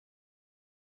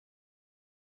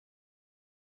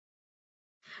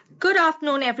Good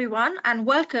afternoon, everyone, and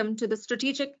welcome to the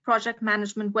Strategic Project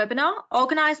Management webinar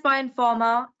organized by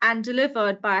Informa and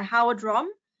delivered by Howard Rom,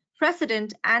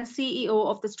 President and CEO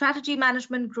of the Strategy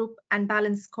Management Group and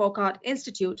Balanced Scorecard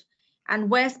Institute, and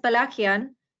Wes Balakian,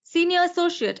 Senior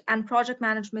Associate and Project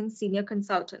Management Senior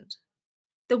Consultant.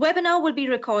 The webinar will be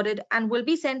recorded and will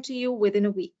be sent to you within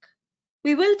a week.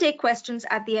 We will take questions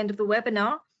at the end of the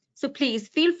webinar, so please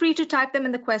feel free to type them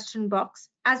in the question box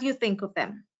as you think of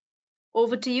them.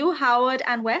 Over to you, Howard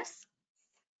and Wes.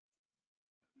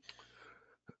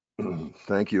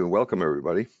 Thank you and welcome,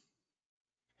 everybody.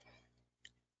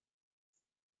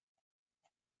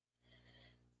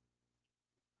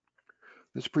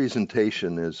 This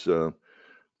presentation is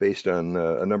based on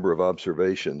a number of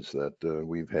observations that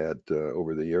we've had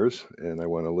over the years, and I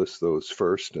want to list those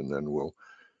first, and then we'll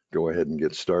go ahead and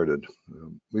get started.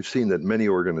 We've seen that many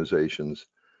organizations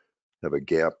have a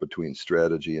gap between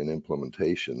strategy and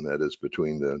implementation, that is,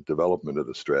 between the development of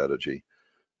the strategy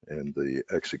and the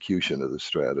execution of the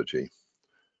strategy.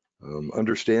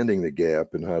 Understanding the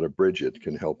gap and how to bridge it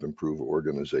can help improve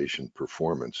organization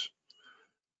performance.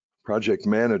 Project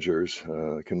managers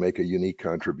can make a unique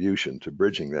contribution to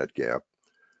bridging that gap,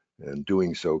 and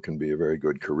doing so can be a very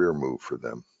good career move for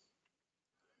them.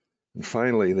 And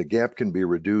finally, the gap can be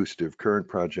reduced if current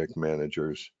project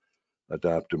managers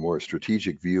adopt a more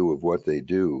strategic view of what they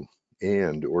do,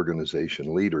 and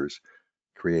organization leaders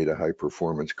create a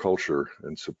high-performance culture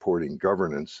and supporting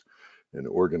governance and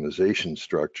organization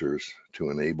structures to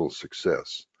enable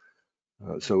success.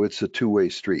 So it's a two-way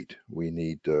street. We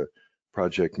need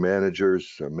project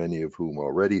managers, many of whom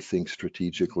already think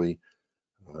strategically,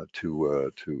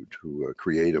 to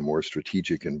create a more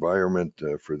strategic environment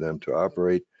for them to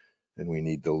operate. And we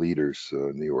need the leaders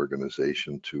in the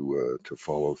organization to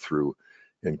follow through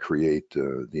and create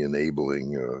the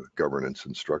enabling governance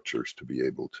and structures to be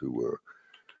able to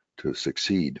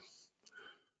succeed.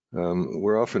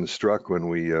 We're often struck when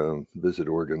we visit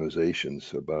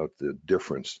organizations about the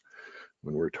difference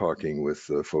when we're talking with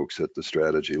folks at the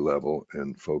strategy level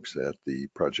and folks at the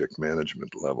project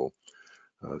management level.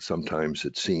 Sometimes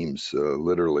it seems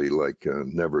literally like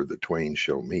never the twain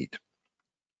shall meet.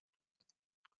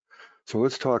 So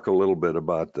let's talk a little bit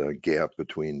about the gap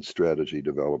between strategy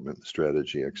development and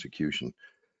strategy execution,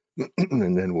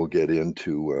 and then we'll get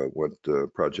into what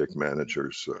project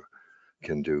managers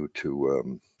can do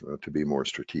to be more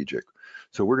strategic.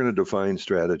 So we're going to define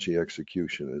strategy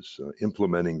execution as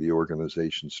implementing the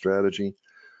organization's strategy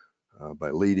by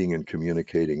leading and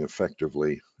communicating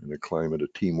effectively in a climate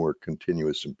of teamwork,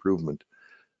 continuous improvement,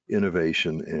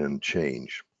 innovation, and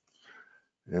change.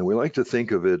 And we like to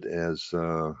think of it as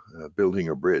building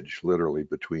a bridge, literally,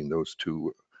 between those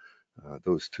two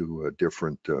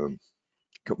different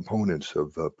components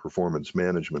of performance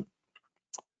management.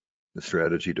 The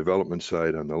strategy development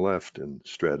side on the left and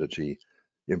strategy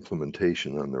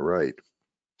implementation on the right.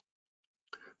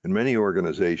 In many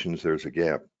organizations, there's a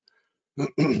gap.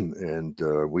 And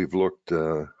we've looked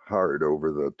hard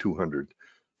over the 200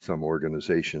 some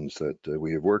organizations that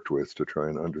we have worked with to try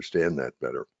and understand that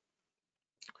better.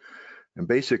 And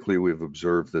basically, we've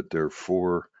observed that there are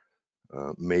four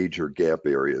major gap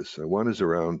areas. One is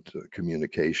around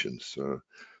communications.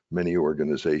 Many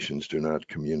organizations do not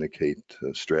communicate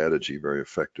strategy very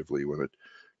effectively when it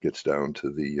gets down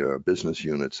to the business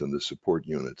units and the support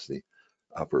units, the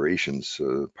operations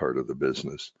part of the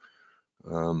business.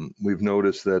 We've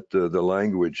noticed that the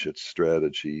language at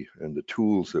strategy and the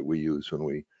tools that we use when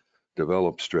we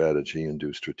develop strategy and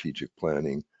do strategic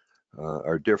planning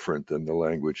are different than the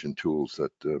language and tools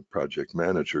that project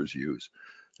managers use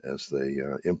as they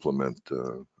implement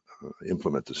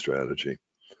the strategy.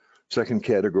 Second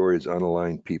category is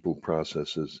unaligned people,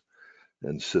 processes,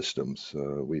 and systems.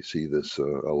 We see this a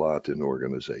lot in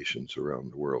organizations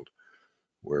around the world,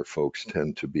 where folks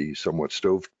tend to be somewhat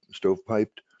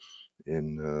stovepiped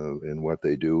in what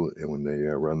they do, and when they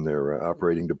run their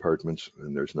operating departments,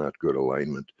 and there's not good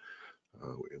alignment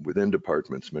within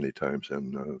departments many times,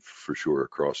 and for sure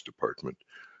across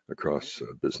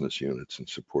business units and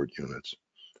support units.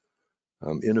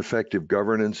 Ineffective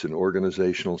governance and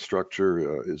organizational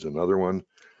structure is another one.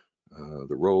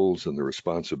 The roles and the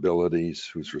responsibilities,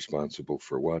 who's responsible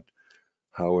for what,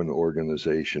 how an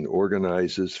organization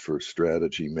organizes for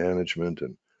strategy management,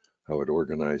 and how it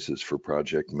organizes for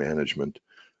project management.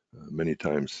 Many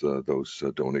times those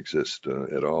don't exist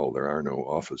at all. There are no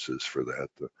offices for that.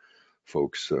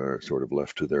 Folks are sort of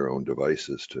left to their own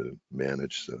devices to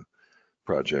manage the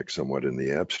project somewhat in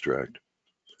the abstract.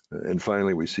 And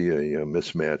finally, we see a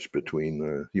mismatch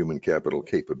between human capital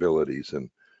capabilities and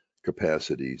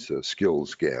capacities,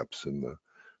 skills gaps, and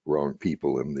wrong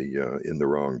people in the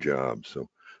wrong job. So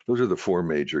those are the 4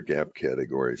 major gap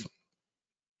categories.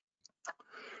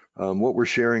 What we're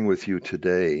sharing with you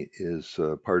today is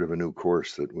part of a new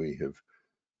course that we have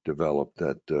developed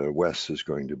that Wes is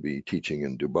going to be teaching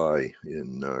in Dubai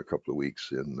in a couple of weeks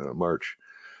in March.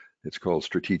 It's called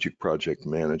Strategic Project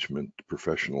Management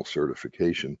Professional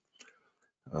Certification.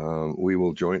 We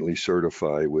will jointly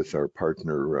certify with our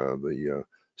partner, the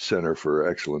Center for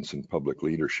Excellence in Public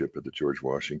Leadership at the George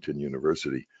Washington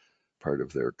University, part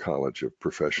of their College of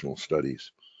Professional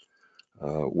Studies.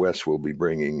 Wes will be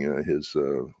bringing his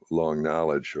long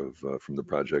knowledge from the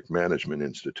Project Management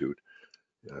Institute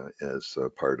as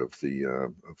part of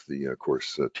the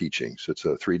course teachings. It's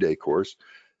a 3-day course,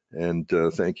 and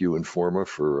thank you, Informa,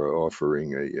 for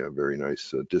offering a very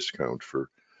nice discount for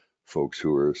folks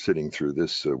who are sitting through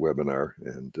this webinar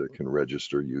and can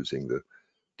register using the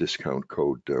discount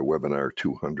code webinar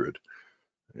 200,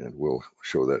 and we'll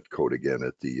show that code again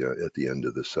at the end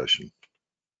of the session.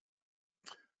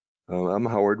 I'm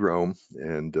Howard Rome,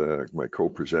 and my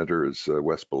co-presenter is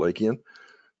Wes Balakian.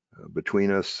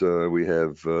 Between us, we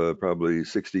have probably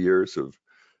 60 years of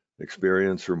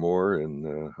experience or more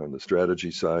on the strategy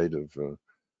side of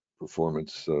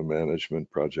performance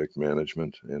management, project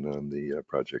management, and on the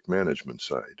project management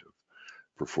side of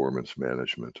performance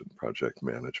management and project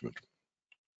management.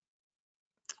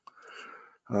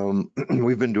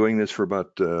 We've been doing this for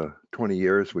about 20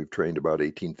 years. We've trained about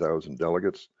 18,000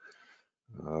 delegates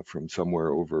from somewhere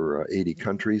over 80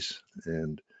 countries,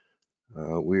 and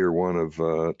we are one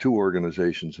of 2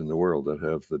 organizations in the world that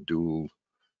have the dual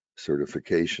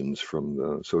certifications from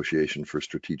the Association for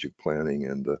Strategic Planning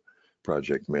and the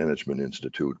Project Management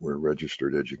Institute. We're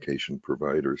registered education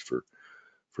providers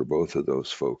for both of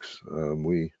those folks.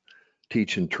 We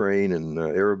teach and train in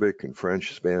Arabic and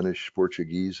French, Spanish,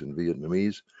 Portuguese, and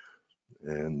Vietnamese,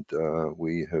 and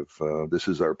we have this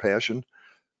is our passion.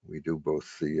 We do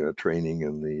both the training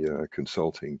and the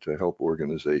consulting to help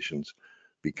organizations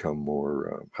become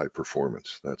more high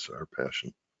performance. That's our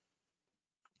passion.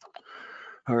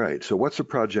 All right, so what's a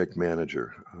project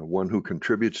manager? One who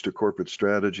contributes to corporate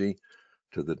strategy,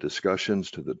 to the discussions,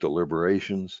 to the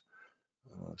deliberations,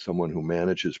 someone who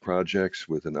manages projects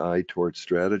with an eye towards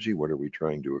strategy. What are we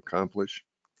trying to accomplish?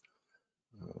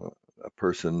 A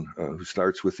person who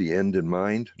starts with the end in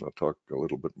mind. I'll talk a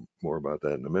little bit more about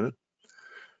that in a minute.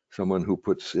 Someone who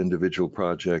puts individual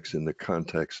projects in the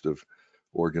context of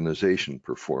organization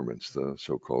performance, the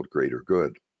so-called greater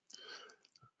good.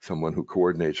 Someone who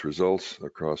coordinates results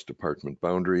across department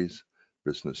boundaries,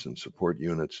 business and support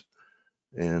units,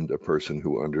 and a person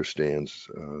who understands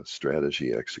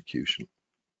strategy execution.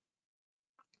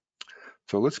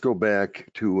 So let's go back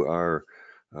to our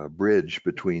bridge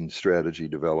between strategy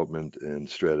development and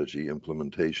strategy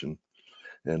implementation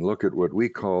and look at what we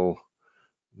call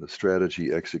the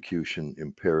strategy execution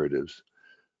imperatives.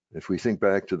 If we think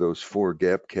back to those 4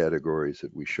 gap categories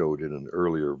that we showed in an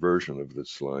earlier version of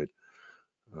this slide,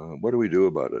 what do we do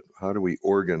about it? How do we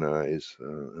organize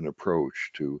an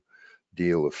approach to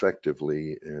deal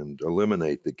effectively and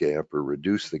eliminate the gap or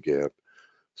reduce the gap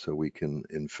so we can,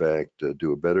 in fact,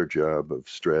 do a better job of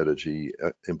strategy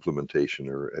implementation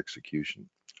or execution?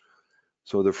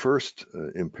 So the first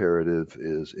imperative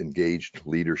is engaged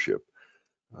leadership.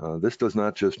 This does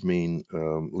not just mean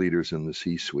leaders in the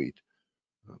C-suite.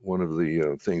 One of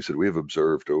the things that we have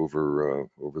observed over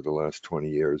the last 20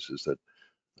 years is that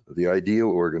the ideal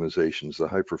organizations, the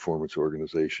high-performance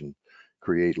organization,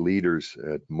 create leaders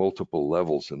at multiple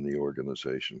levels in the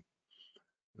organization.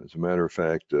 As a matter of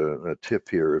fact, a tip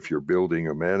here, if you're building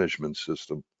a management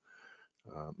system,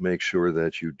 make sure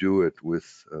that you do it with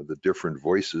the different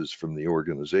voices from the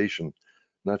organization,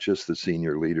 not just the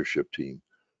senior leadership team.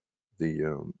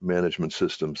 The management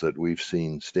systems that we've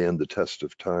seen stand the test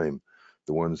of time,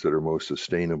 the ones that are most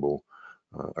sustainable,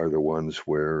 are the ones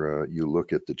where you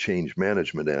look at the change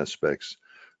management aspects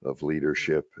of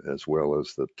leadership as well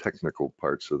as the technical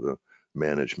parts of the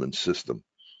management system.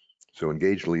 So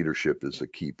engaged leadership is a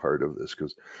key part of this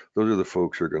because those are the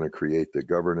folks who are going to create the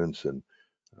governance and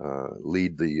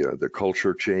lead the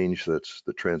culture change, that's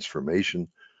the transformation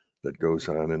that goes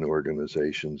on in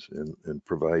organizations, and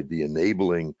provide the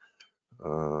enabling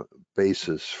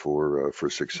basis for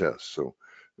success. So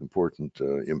important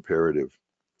imperative.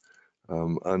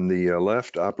 On the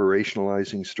left,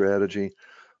 operationalizing strategy.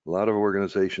 A lot of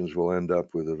organizations will end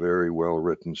up with a very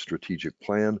well-written strategic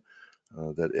plan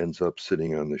that ends up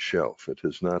sitting on the shelf. It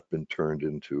has not been turned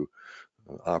into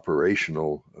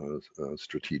operational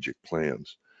strategic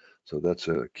plans. So that's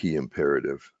a key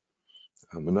imperative.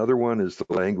 Another one is the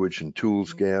language and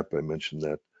tools gap. I mentioned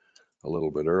that a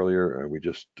little bit earlier. We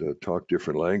just talk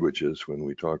different languages when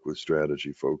we talk with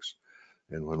strategy folks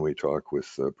and when we talk with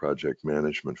project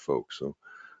management folks. So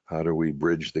how do we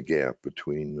bridge the gap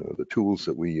between the tools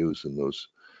that we use in those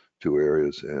two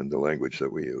areas and the language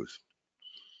that we use?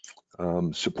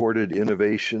 Supported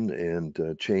innovation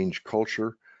and change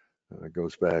culture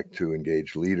goes back to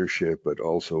engage leadership, but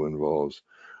also involves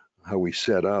how we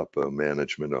set up a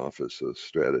management office, a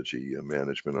strategy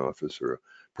management office, or a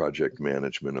project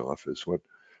management office. What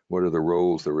are the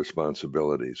roles, the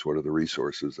responsibilities? What are the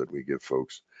resources that we give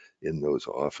folks in those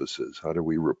offices? How do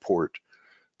we report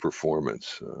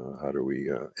performance? How do we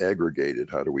aggregate it?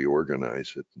 How do we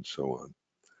organize it? And so on.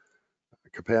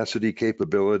 Capacity,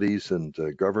 capabilities, and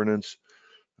governance.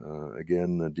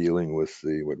 Again, dealing with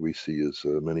what we see as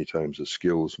many times a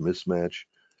skills mismatch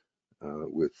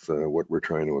with what we're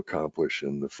trying to accomplish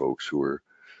and the folks who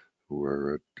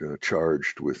are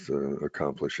charged with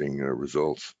accomplishing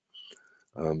results.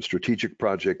 Strategic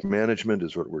project management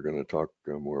is what we're going to talk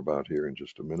more about here in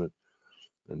just a minute.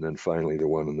 And then finally, the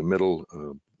one in the middle,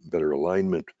 better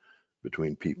alignment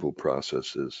between people,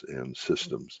 processes, and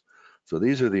systems. So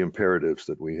these are the imperatives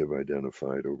that we have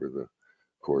identified over the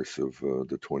course of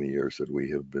the 20 years that we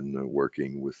have been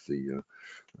working with the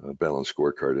Balanced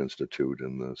Scorecard Institute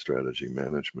and the Strategy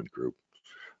Management Group.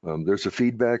 There's a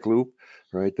feedback loop,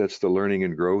 right? That's the learning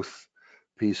and growth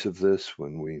piece of this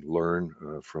when we learn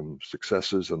from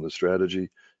successes on the strategy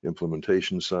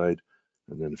implementation side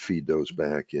and then feed those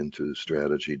back into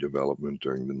strategy development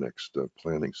during the next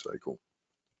planning cycle.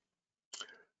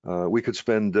 We could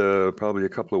spend probably a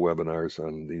couple of webinars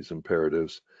on these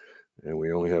imperatives, and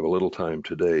we only have a little time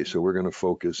today, so we're going to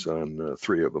focus on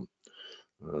 3 of them.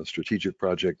 Strategic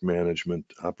project management,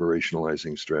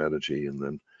 operationalizing strategy, and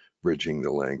then bridging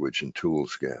the language and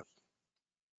tools gap.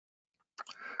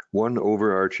 One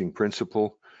overarching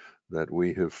principle that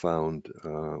we have found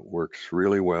works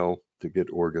really well to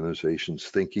get organizations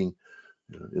thinking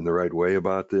in the right way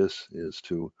about this is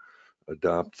to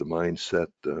adopt the mindset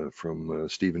from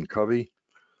Stephen Covey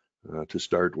to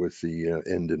start with the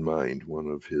end in mind, one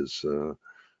of his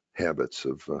habits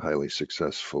of highly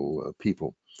successful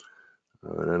people.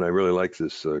 And I really like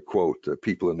this quote,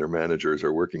 people and their managers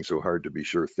are working so hard to be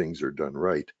sure things are done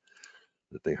right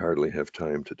that they hardly have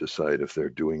time to decide if they're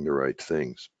doing the right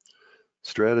things.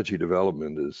 Strategy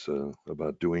development is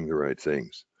about doing the right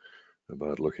things,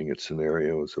 about looking at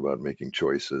scenarios, about making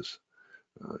choices.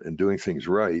 And doing things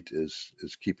right is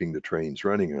keeping the trains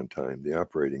running on time, the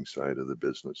operating side of the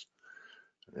business.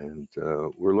 And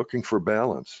we're looking for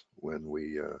balance when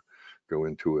we go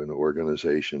into an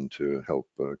organization to help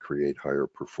create higher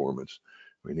performance.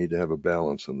 We need to have a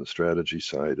balance on the strategy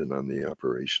side and on the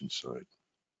operations side.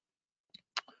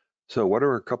 So what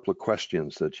are a couple of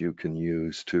questions that you can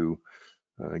use to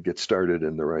get started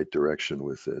in the right direction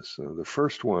with this? The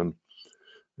first one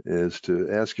is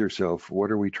to ask yourself, what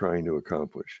are we trying to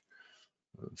accomplish?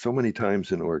 So many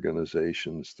times in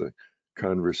organizations, the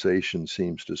conversation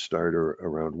seems to start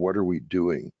around what are we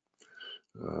doing?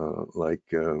 Like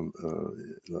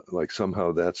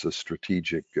somehow that's a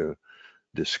strategic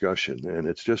discussion, and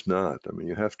it's just not. I mean,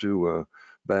 you have to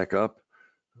back up.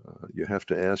 You have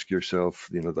to ask yourself,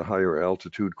 the higher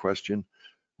altitude question: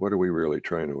 what are we really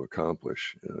trying to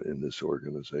accomplish in this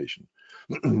organization?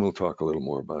 We'll talk a little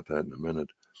more about that in a minute.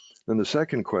 And the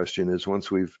second question is,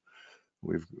 once we've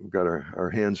got our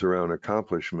hands around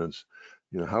accomplishments,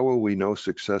 how will we know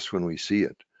success when we see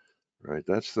it? Right?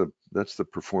 That's the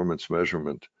performance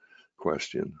measurement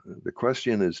question. The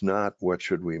question is not what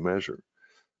should we measure.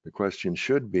 The question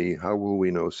should be, how will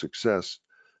we know success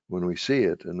when we see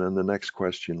it? And then the next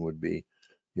question would be,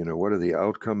 what are the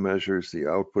outcome measures, the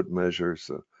output measures,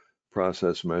 the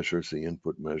process measures, the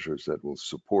input measures that will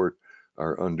support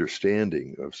our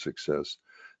understanding of success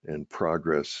and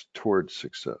progress towards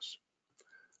success?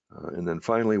 And then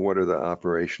finally, what are the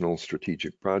operational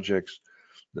strategic projects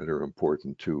that are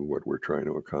important to what we're trying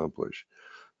to accomplish?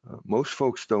 Most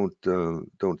folks don't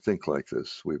think like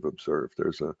this, we've observed.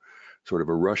 There's a sort of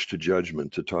a rush to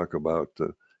judgment to talk about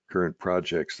the current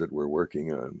projects that we're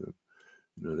working on.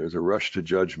 There's a rush to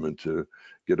judgment to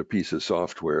get a piece of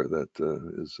software that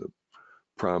is a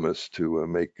promise to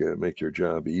make your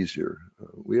job easier.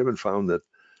 We haven't found that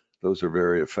those are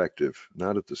very effective,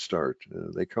 not at the start.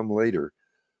 They come later,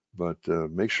 but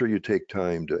make sure you take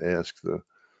time to ask the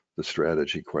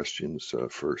strategy questions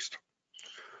first.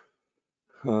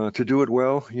 To do it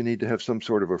well, you need to have some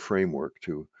sort of a framework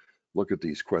to look at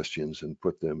these questions and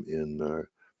put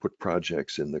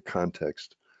projects in the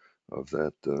context of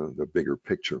that, the bigger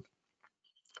picture.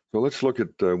 So let's look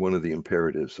at one of the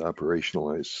imperatives,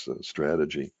 operationalize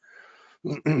strategy.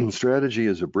 Strategy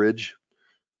is a bridge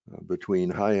between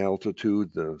high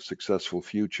altitude, the successful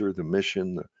future, the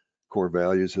mission, the core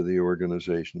values of the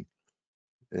organization,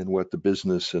 and what the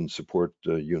business and support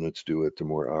units do at the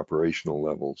more operational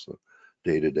levels, the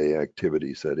day-to-day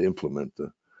activities that implement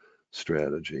the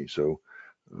strategy. So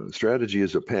strategy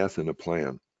is a path and a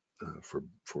plan for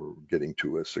getting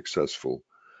to a successful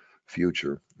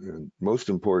future. And most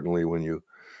importantly, when you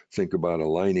think about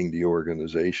aligning the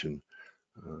organization,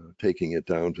 taking it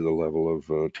down to the level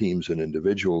of teams and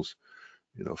individuals,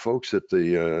 folks at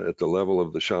the level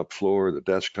of the shop floor, the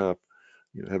desktop,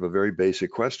 have a very basic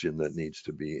question that needs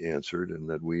to be answered and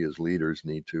that we as leaders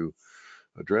need to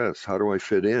address. How do I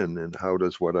fit in, and how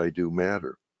does what I do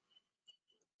matter?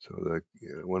 So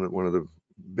one of the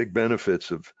big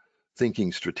benefits of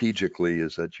thinking strategically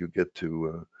is that you get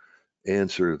to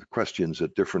answer the questions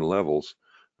at different levels,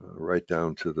 right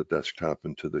down to the desktop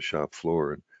and to the shop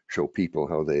floor, and show people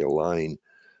how they align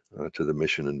to the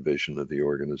mission and vision of the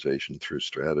organization through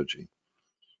strategy.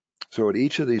 So at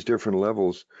each of these different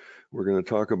levels, we're going to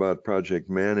talk about project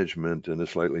management in a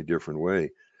slightly different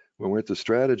way. When we're at the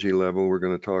strategy level, we're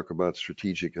going to talk about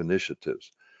strategic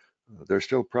initiatives. They're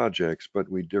still projects, but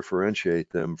we differentiate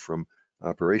them from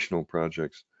operational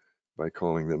projects by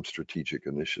calling them strategic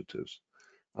initiatives.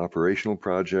 Operational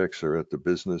projects are at the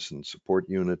business and support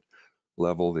unit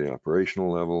level, the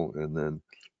operational level, and then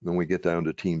when we get down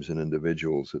to teams and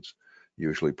individuals, it's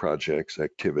usually projects,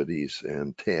 activities,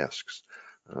 and tasks.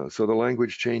 So the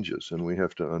language changes, and we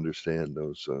have to understand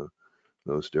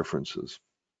those differences.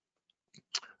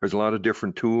 There's a lot of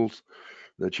different tools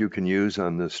that you can use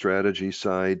on the strategy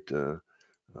side,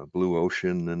 Blue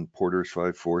Ocean and Porter's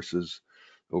 5 Forces,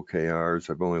 OKRs.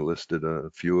 I've only listed a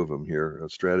few of them here.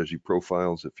 Strategy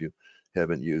profiles, if you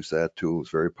haven't used that tool, is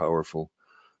very powerful.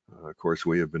 Of course,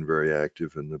 we have been very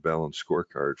active in the balanced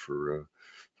scorecard for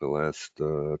the last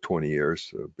 20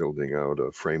 years, building out a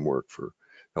framework for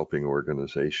helping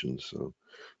organizations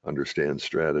understand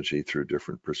strategy through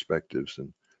different perspectives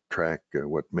and track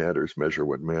what matters, measure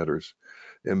what matters.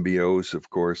 MBOs, of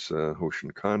course,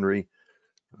 Hoshin Conry.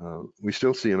 We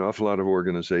still see an awful lot of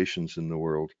organizations in the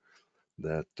world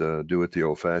that do it the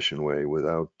old-fashioned way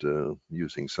without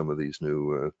using some of these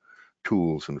new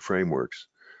tools and frameworks.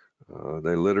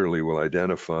 They literally will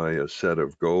identify a set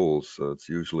of goals. It's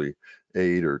usually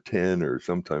 8 or 10 or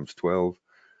sometimes 12.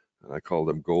 I call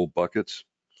them goal buckets.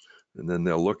 And then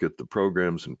they'll look at the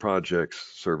programs and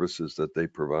projects, services that they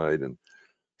provide, and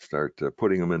start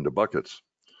putting them into buckets.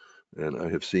 And I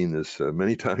have seen this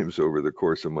many times over the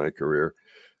course of my career.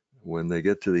 When they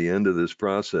get to the end of this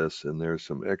process and there's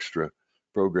some extra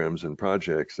programs and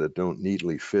projects that don't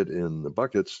neatly fit in the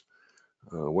buckets,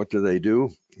 what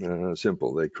do?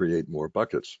 Simple, they create more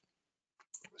buckets.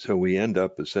 So we end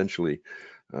up essentially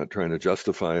trying to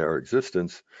justify our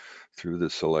existence through the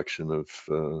selection of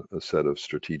a set of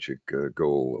strategic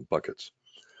goal buckets.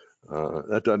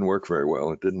 That doesn't work very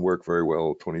well. It didn't work very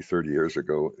well 20, 30 years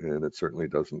ago, and it certainly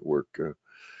doesn't work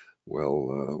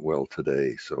well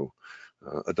today. So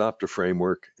adopt a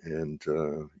framework and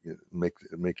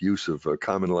make use of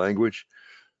common language,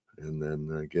 and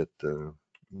then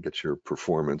get your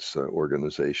performance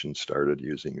organization started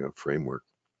using a framework.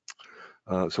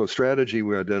 So strategy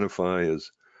we identify as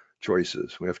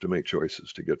choices. We have to make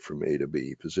choices to get from A to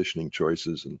B, positioning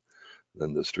choices, and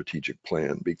then the strategic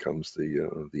plan becomes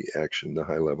the action, the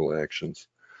high-level actions.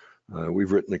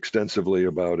 We've written extensively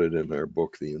about it in our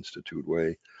book, The Institute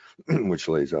Way, which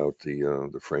lays out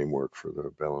the framework for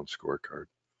the balanced scorecard.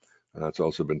 It's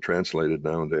also been translated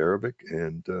now into Arabic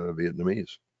and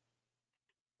Vietnamese.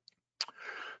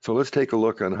 So let's take a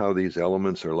look on how these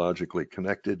elements are logically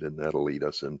connected, and that'll lead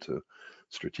us into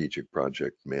strategic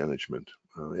project management.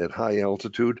 At high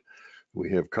altitude,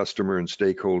 we have customer and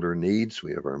stakeholder needs.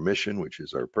 We have our mission, which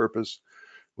is our purpose.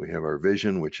 We have our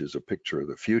vision, which is a picture of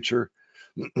the future.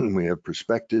 We have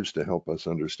perspectives to help us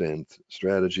understand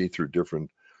strategy through different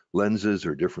lenses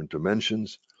or different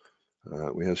dimensions.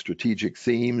 We have strategic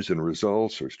themes and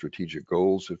results, or strategic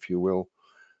goals, if you will.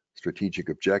 Strategic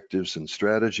objectives and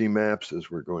strategy maps as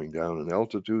we're going down in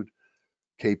altitude.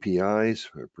 KPIs,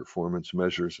 or performance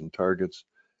measures and targets.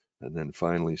 And then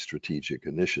finally, strategic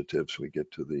initiatives. We get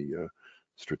to the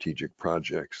strategic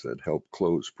projects that help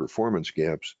close performance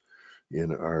gaps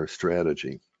in our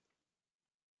strategy.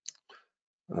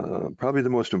 Probably the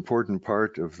most important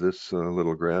part of this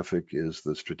little graphic is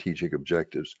the strategic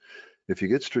objectives. If you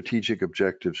get strategic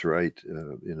objectives right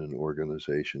in an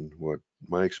organization, what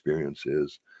my experience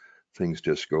is, things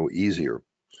just go easier,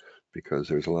 because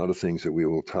there's a lot of things that we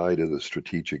will tie to the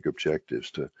strategic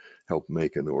objectives to help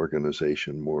make an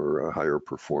organization more higher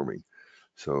performing.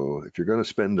 So if you're going to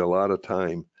spend a lot of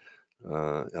time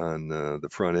on the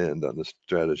front end, on the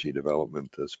strategy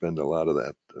development, spend a lot of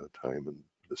that time in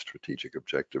the strategic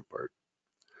objective part.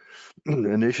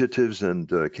 Initiatives and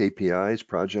KPIs,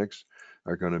 projects,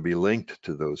 are going to be linked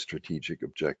to those strategic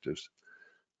objectives.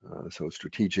 So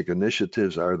strategic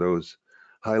initiatives are those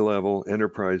high-level,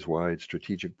 enterprise-wide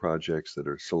strategic projects that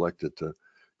are selected to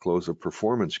close a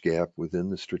performance gap within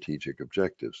the strategic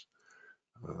objectives.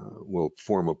 We'll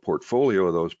form a portfolio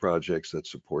of those projects that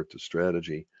support the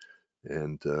strategy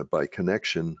and by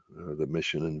connection, the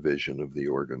mission and vision of the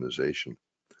organization.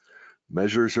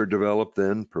 Measures are developed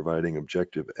then, providing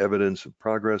objective evidence of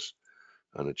progress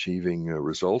on achieving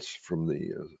results from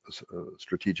the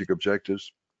strategic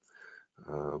objectives.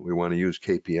 We want to use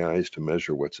KPIs to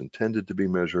measure what's intended to be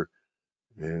measured,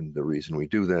 and the reason we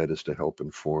do that is to help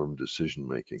inform decision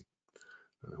making.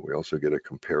 We also get a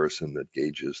comparison that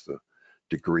gauges the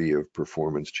degree of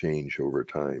performance change over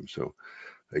time. So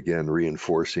again,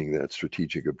 reinforcing that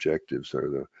strategic objectives are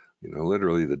the,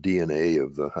 literally the DNA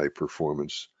of the high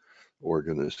performance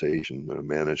organization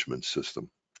management system.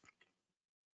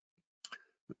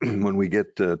 When we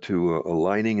get to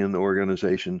aligning in the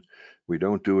organization, we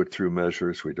don't do it through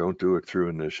measures, we don't do it through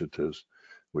initiatives.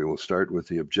 We will start with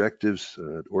the objectives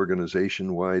at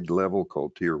organization-wide level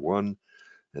called Tier 1,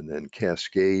 and then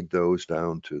cascade those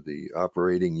down to the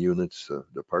operating units,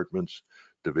 departments,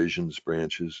 divisions,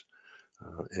 branches,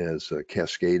 as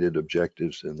cascaded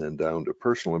objectives, and then down to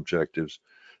personal objectives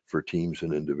for teams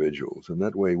and individuals. And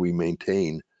that way we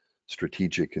maintain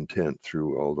strategic intent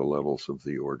through all the levels of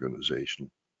the organization.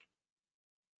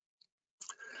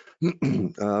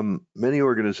 Many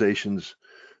organizations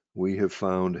we have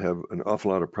found have an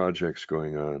awful lot of projects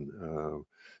going on.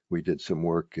 We did some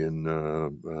work in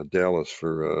Dallas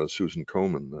for Susan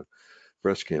Komen, the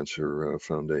Breast Cancer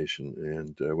Foundation,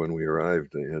 and when we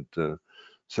arrived, they had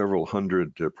several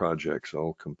hundred projects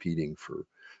all competing for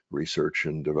research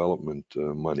and development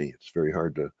money. It's very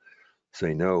hard to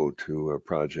say no to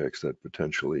projects that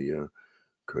potentially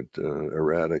could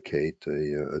eradicate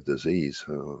a disease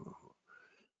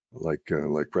like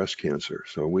breast cancer.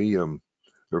 So we are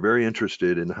very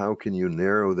interested in how can you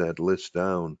narrow that list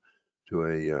down to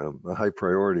a high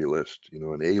priority list,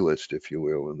 an A list, if you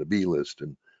will, and the B list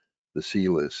and the C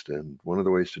list. And one of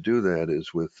the ways to do that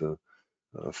is with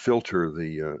filter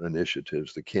the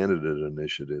initiatives, the candidate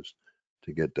initiatives,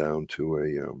 to get down to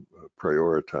a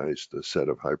prioritized set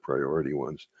of high priority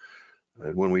ones.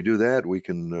 And when we do that, we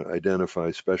can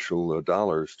identify special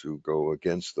dollars to go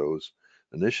against those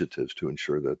initiatives to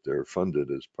ensure that they're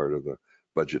funded as part of the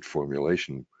budget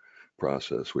formulation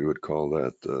process. We would call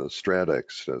that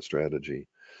StratEx, strategy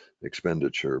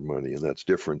expenditure money, and that's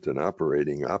different than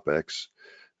operating OpEx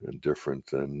and different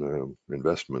than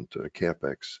investment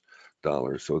CapEx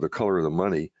dollars. So the color of the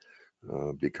money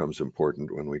becomes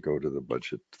important when we go to the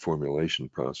budget formulation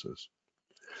process.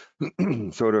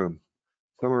 So to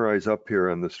summarize up here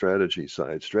on the strategy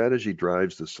side, strategy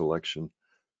drives the selection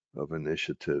of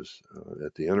initiatives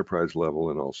at the enterprise level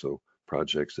and also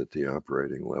projects at the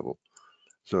operating level.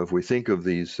 So if we think of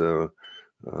these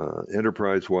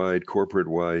enterprise-wide,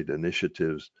 corporate-wide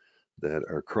initiatives that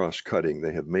are cross-cutting,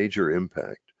 they have major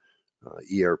impact.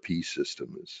 ERP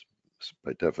system is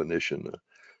by definition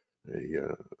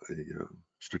a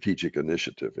strategic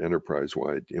initiative,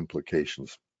 enterprise-wide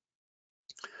implications.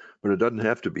 But it doesn't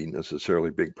have to be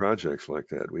necessarily big projects like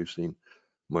that. We've seen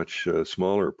much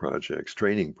smaller projects,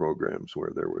 training programs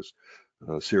where there was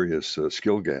serious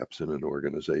skill gaps in an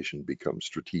organization become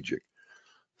strategic.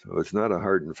 So it's not a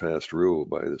hard and fast rule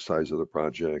by the size of the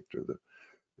project or the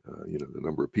the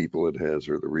number of people it has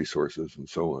or the resources and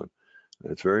so on.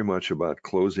 It's very much about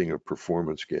closing a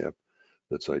performance gap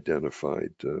that's identified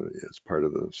as part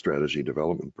of the strategy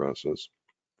development process.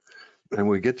 And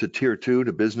when we get to Tier 2,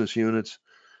 to business units,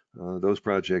 those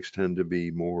projects tend to be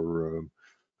more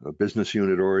business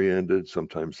unit oriented.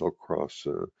 Sometimes they'll cross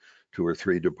 2 or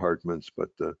 3 departments, but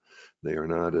they are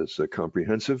not as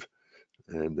comprehensive,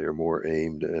 and they're more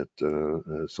aimed at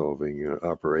solving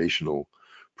operational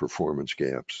performance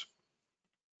gaps.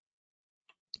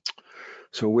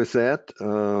 So with that,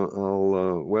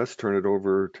 I'll, Wes, turn it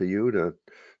over to you to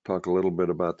talk a little bit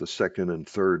about the second and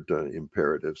third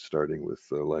imperatives, starting with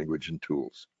language and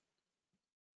tools.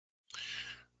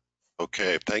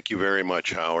 Okay, thank you very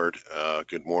much, Howard.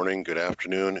 Good morning, good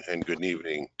afternoon, and good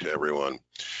evening to everyone.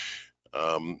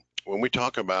 When we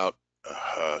talk about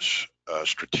a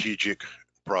strategic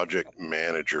project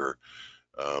manager,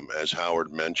 as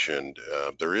Howard mentioned,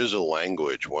 there is a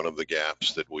language. One of the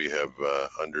gaps that we have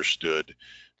understood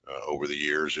over the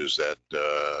years is that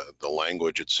the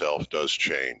language itself does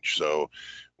change. So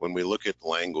when we look at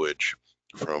language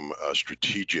from a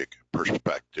strategic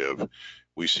perspective,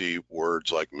 we see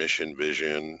words like mission,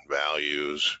 vision,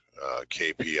 values,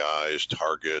 KPIs,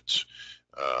 targets,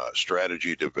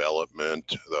 strategy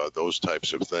development, those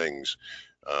types of things,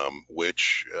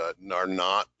 which are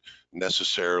not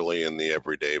necessarily in the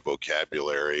everyday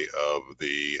vocabulary of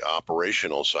the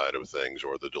operational side of things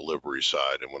or the delivery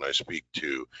side. And when I speak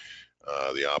to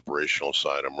the operational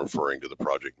side, I'm referring to the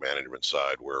project management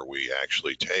side, where we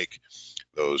actually take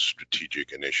those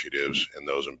strategic initiatives and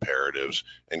those imperatives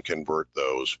and convert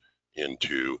those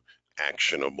into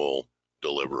actionable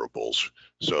deliverables.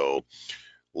 So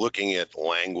looking at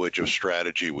language of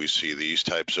strategy, we see these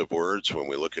types of words. When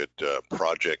we look at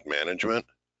project management,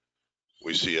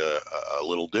 we see a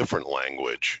little different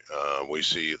language. We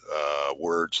see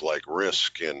words like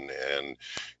risk and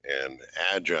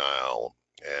agile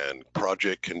and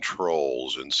project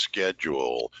controls and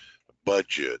schedule,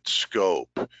 budget,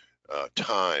 scope,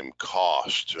 time,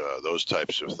 cost, those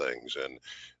types of things. And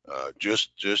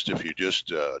just if you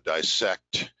just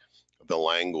dissect the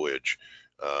language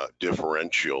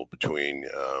differential between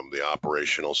the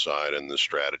operational side and the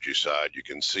strategy side, you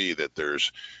can see that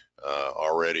there's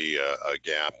already a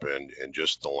gap in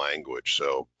just the language.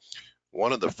 So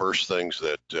one of the first things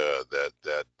that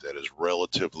is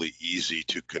relatively easy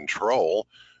to control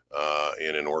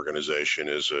in an organization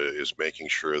is making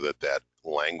sure that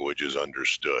language is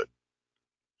understood.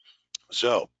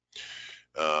 So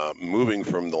moving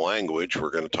from the language,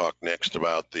 we're going to talk next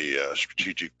about the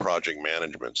strategic project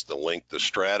managements, the link, the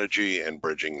strategy, and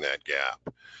bridging that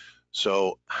gap.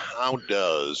 So how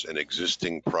does an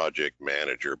existing project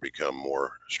manager become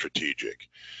more strategic?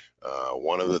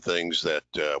 One of the things that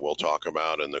we'll talk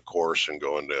about in the course and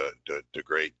go into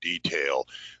great detail,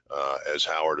 as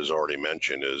Howard has already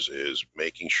mentioned, is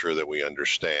making sure that we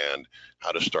understand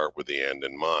how to start with the end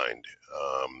in mind.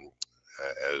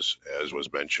 As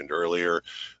was mentioned earlier,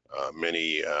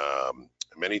 many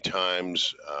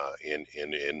times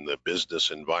in the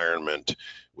business environment,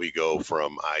 we go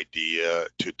from idea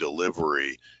to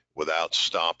delivery without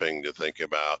stopping to think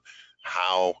about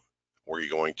how we're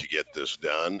going to get this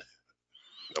done.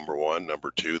 Number one.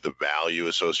 Number two, the value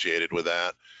associated with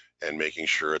that, and making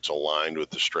sure it's aligned with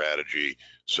the strategy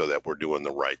so that we're doing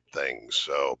the right things.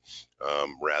 So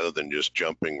rather than just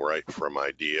jumping right from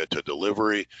idea to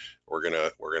delivery, we're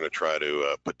gonna try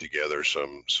to put together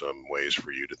some ways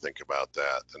for you to think about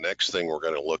that. The next thing we're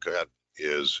going to look at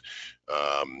is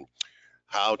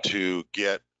how to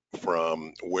get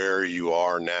from where you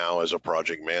are now as a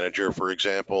project manager, for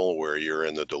example, where you're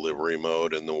in the delivery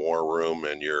mode in the war room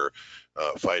and you're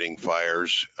fighting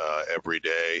fires every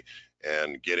day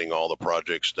and getting all the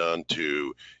projects done,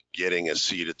 to getting a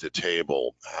seat at the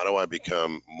table. How do I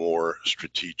become more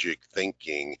strategic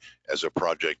thinking as a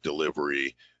project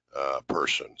delivery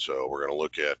person? So we're going to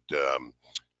look at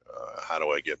how do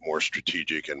I get more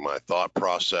strategic in my thought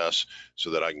process so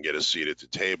that I can get a seat at the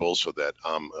table, so that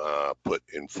I'm put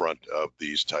in front of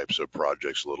these types of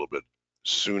projects a little bit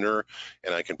sooner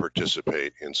and I can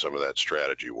participate in some of that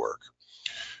strategy work.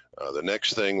 The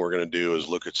next thing we're going to do is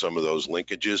look at some of those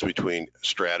linkages between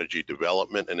strategy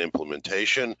development and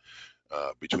implementation,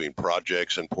 between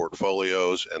projects and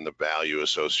portfolios, and the value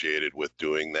associated with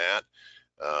doing that,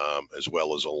 as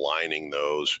well as aligning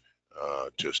those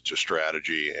to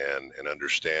strategy and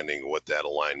understanding what that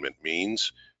alignment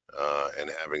means,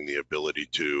 and having the ability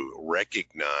to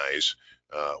recognize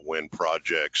when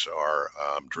projects are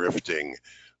drifting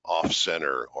off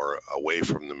center or away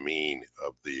from the mean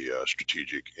of the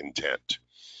strategic intent.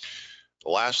 The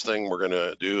last thing we're going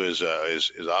to do is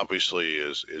obviously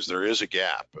there is a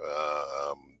gap.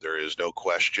 There is no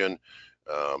question.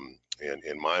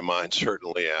 In my mind,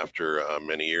 certainly after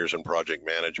many years in project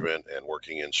management and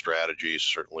working in strategies,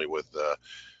 certainly with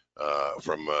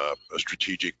from a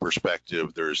strategic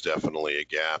perspective, there's definitely a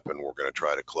gap, and we're going to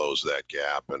try to close that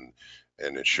gap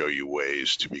and show you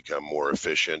ways to become more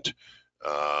efficient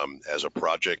as a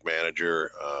project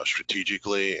manager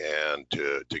strategically, and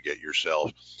to get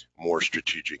yourself more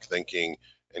strategic thinking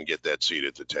and get that seat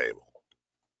at the table.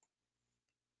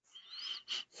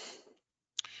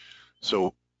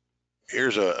 So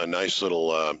here's a nice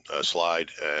little slide,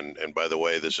 and by the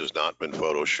way, this has not been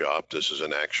photoshopped. This is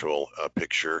an actual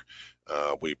picture.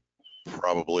 We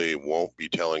probably won't be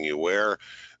telling you where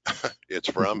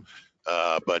it's from,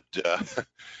 but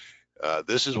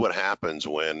this is what happens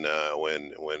when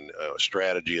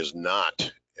strategy is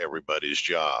not everybody's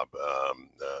job.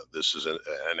 This is an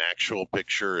actual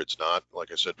picture. It's not,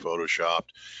 like I said, photoshopped.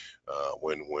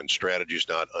 When strategy is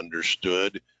not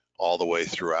understood all the way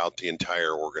throughout the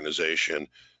entire organization,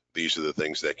 these are the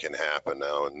things that can happen.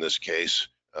 Now, in this case,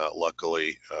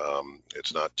 Luckily,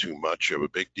 it's not too much of a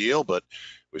big deal, but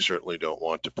we certainly don't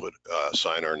want to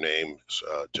sign our names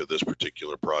to this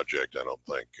particular project, I don't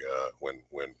think, when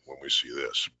we see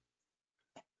this.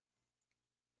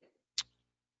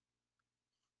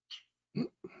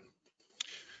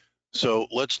 So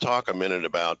let's talk a minute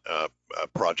about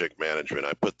project management.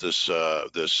 I put this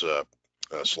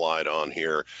slide on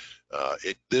here.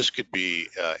 This could be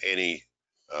any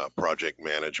project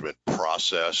management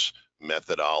process,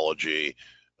 methodology,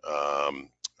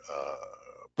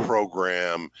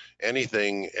 program,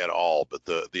 anything at all. But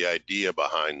the idea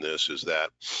behind this is that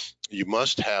you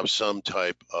must have some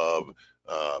type of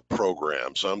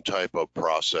program, some type of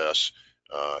process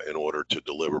in order to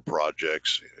deliver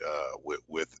projects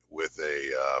with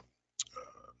a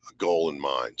goal in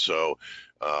mind. So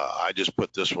I just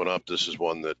put this one up. This is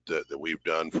one that we've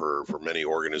done for many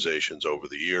organizations over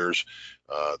the years.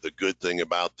 The good thing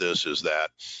about this is that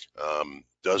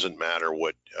doesn't matter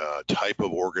what type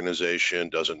of organization,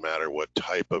 doesn't matter what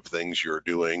type of things you're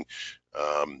doing.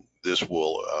 This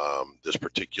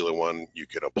particular one you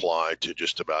can apply to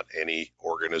just about any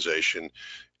organization,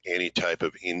 any type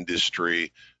of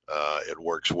industry. It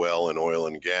works well in oil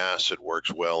and gas. It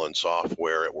works well in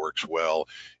software. It works well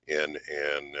in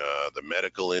the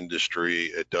medical industry.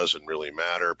 It doesn't really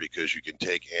matter because you can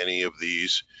take any of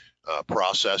these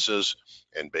processes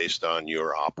and based on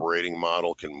your operating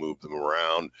model can move them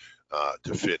around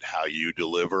to fit how you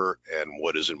deliver and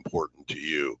what is important to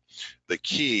you. The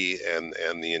key and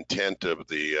the intent of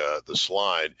the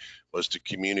slide was to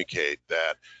communicate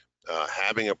that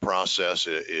having a process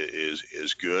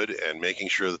is good, and making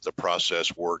sure that the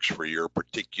process works for your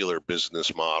particular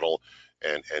business model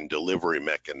and delivery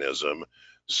mechanism,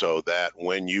 so that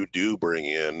when you do bring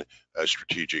in a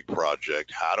strategic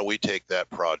project, how do we take that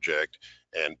project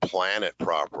and plan it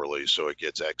properly so it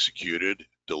gets executed,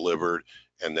 delivered,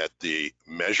 and that the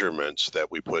measurements that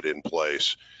we put in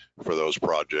place for those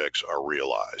projects are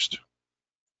realized.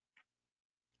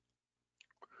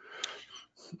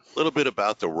 A little bit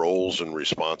about the roles and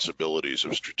responsibilities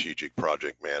of strategic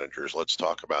project managers. Let's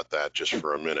talk about that just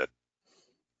for a minute.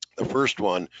 The first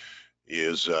one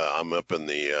is I'm up in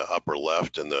the upper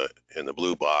left in the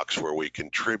blue box, where we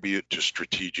contribute to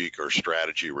strategic or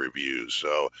strategy reviews.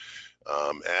 So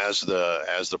as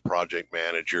the project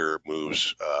manager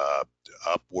moves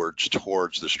upwards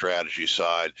towards the strategy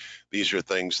side, these are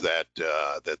things that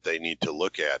they need to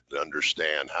look at and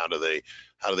understand. How do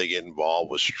they get involved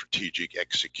with strategic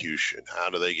execution? How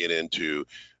do they get into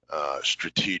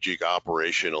strategic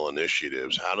operational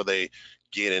initiatives? How do they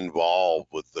get involved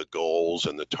with the goals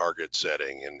and the target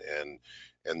setting?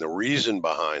 And the reason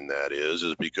behind that is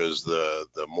because the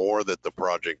more that the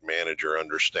project manager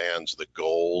understands the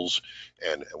goals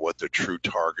and what the true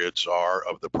targets are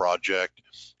of the project,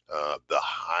 the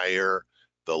higher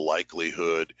the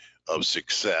likelihood of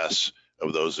success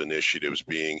of those initiatives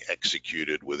being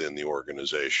executed within the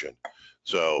organization.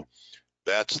 So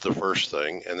that's the first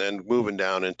thing. And then moving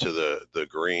down into the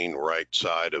green right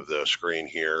side of the screen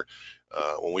here,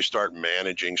 when we start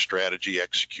managing strategy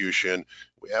execution,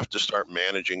 we have to start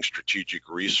managing strategic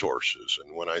resources.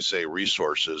 And when I say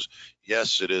resources,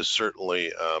 yes, it is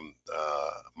certainly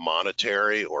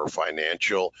monetary or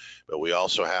financial, but we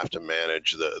also have to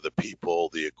manage the people,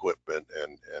 the equipment,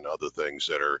 and other things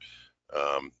that are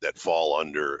that fall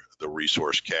under the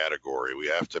resource category. We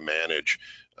have to manage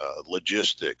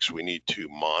logistics. We need to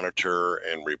monitor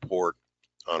and report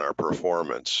on our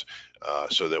performance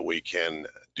so that we can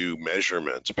do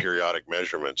measurements, periodic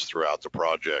measurements throughout the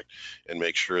project, and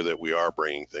make sure that we are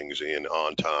bringing things in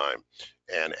on time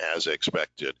and as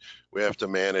expected. We have to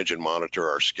manage and monitor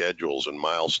our schedules and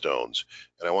milestones.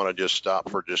 And I want to just stop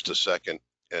for just a second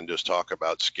and just talk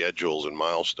about schedules and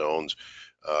milestones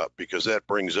because that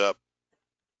brings up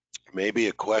maybe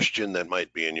a question that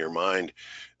might be in your mind,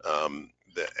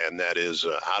 and that is,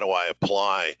 how do I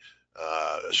apply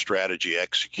strategy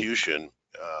execution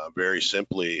very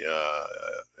simply?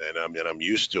 And I'm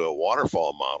used to a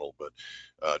waterfall model, but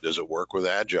does it work with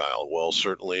Agile? Well,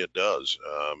 certainly it does.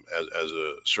 As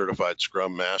a certified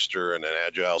Scrum Master and an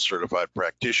Agile certified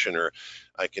practitioner,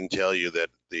 I can tell you that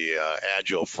the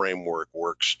Agile framework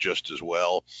works just as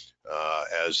well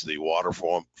as the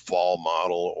waterfall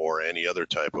model or any other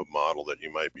type of model that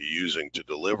you might be using to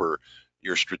deliver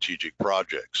your strategic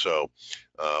project. So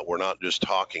we're not just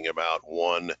talking about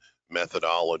one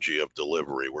methodology of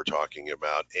delivery. We're talking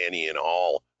about any and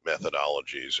all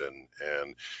methodologies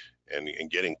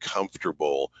and getting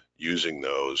comfortable using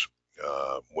those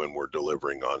when we're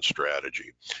delivering on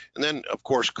strategy. And then, of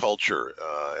course, culture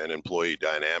and employee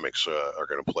dynamics are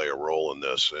going to play a role in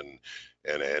this.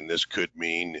 And this could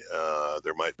mean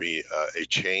there might be a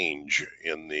change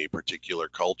in the particular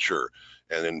culture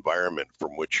and environment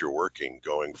from which you're working,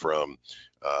 going from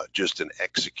just an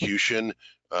execution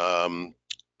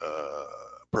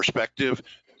perspective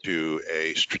to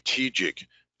a strategic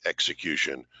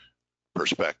execution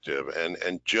perspective.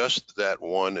 And just that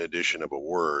one addition of a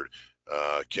word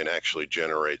can actually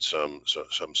generate some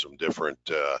different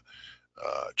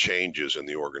changes in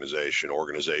the organization,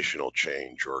 organizational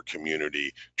change or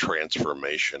community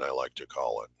transformation, I like to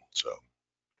call it. So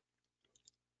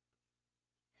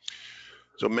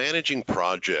managing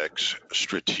projects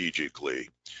strategically.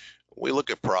 We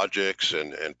look at projects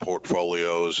and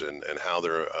portfolios and how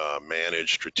they're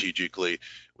managed strategically.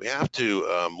 We have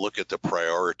to look at the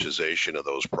prioritization of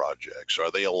those projects. Are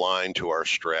they aligned to our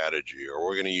strategy? Or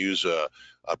we're going to use a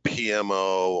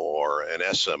PMO or an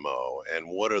SMO? And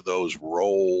what are those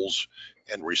roles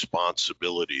and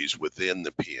responsibilities within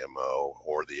the PMO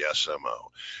or the SMO?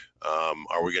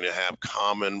 Are we going to have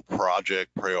common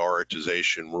project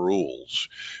prioritization rules?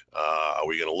 Are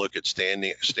we going to look at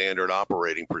standard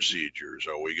operating procedures?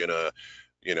 Are we going to,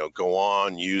 go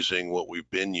on using what we've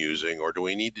been using, or do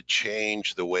we need to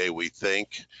change the way we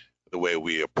think, the way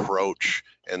we approach,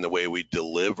 and the way we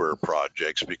deliver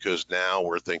projects? Because now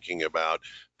we're thinking about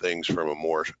things from a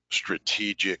more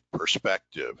strategic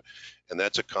perspective, and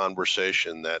that's a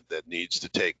conversation that needs to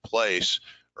take place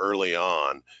early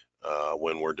on.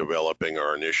 When we're developing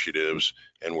our initiatives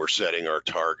and we're setting our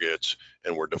targets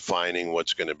and we're defining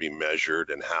what's going to be measured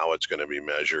and how it's going to be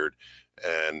measured,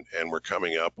 and we're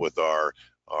coming up with our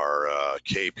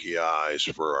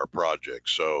KPIs for our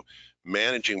projects. So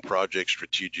managing projects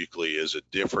strategically is a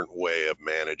different way of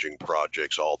managing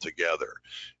projects altogether.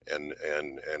 And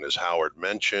as Howard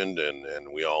mentioned,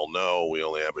 and we all know, we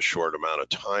only have a short amount of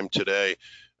time today.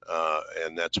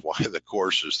 And that's why the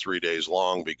course is 3 days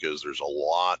long, because there's a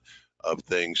lot of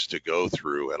things to go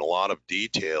through and a lot of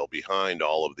detail behind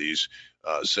all of these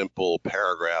simple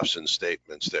paragraphs and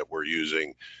statements that we're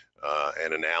using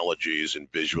and analogies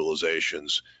and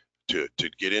visualizations to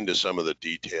get into some of the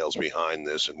details behind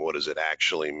this and what does it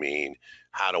actually mean?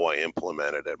 How do I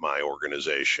implement it at my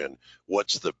organization?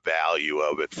 What's the value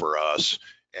of it for us?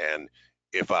 And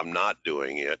if I'm not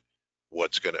doing it,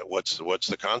 what's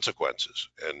the consequences?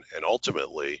 And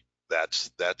ultimately, that's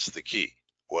the key.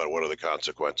 What are the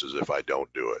consequences if I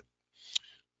don't do it?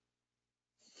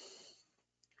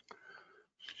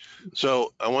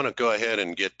 So I want to go ahead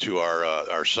and get to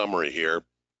our summary here.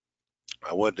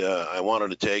 I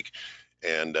wanted to take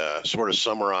and sort of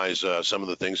summarize some of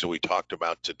the things that we talked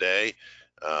about today,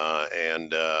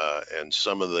 and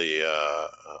some of the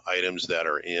items that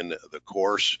are in the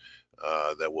course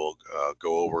that we'll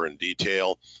go over in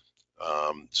detail.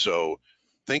 So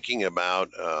thinking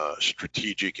about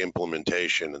strategic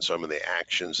implementation and some of the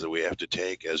actions that we have to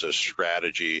take as a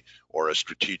strategy or a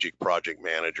strategic project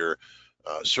manager.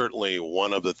 Certainly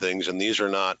one of the things, and these are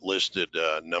not listed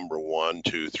number 1,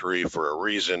 2, 3 for a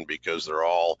reason, because they're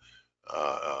all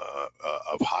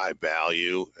of high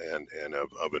value and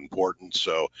of importance.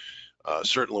 So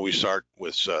certainly we start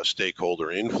with stakeholder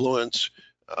influence.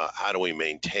 How do we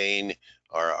maintain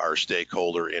our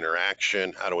stakeholder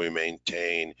interaction? How do we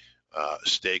maintain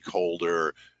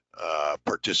stakeholder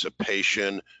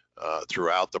participation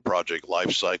throughout the project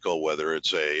life cycle, whether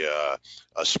it's a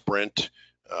sprint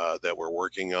that we're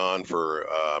working on for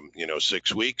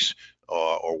 6 weeks,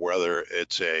 or whether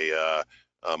it's a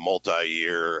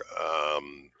multi-year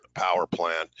power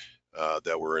plant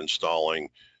that we're installing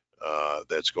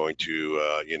that's going to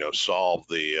solve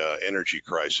the energy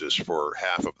crisis for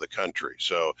half of the country.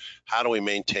 So how do we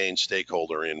maintain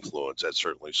stakeholder influence? That's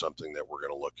certainly something that we're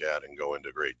going to look at and go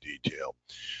into great detail.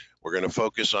 We're going to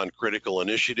focus on critical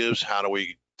initiatives. How do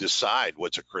we decide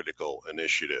what's a critical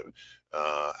initiative?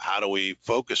 How do we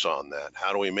focus on that?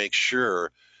 How do we make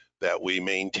sure that we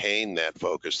maintain that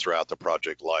focus throughout the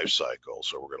project life cycle?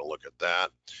 So we're going to look at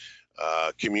that.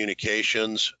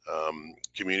 Communications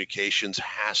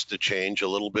has to change a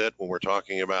little bit when we're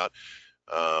talking about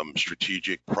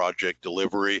strategic project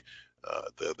delivery.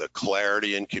 The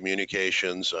clarity in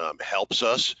communications helps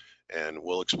us, and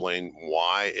we'll explain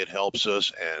why it helps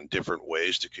us and different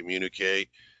ways to communicate.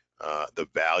 The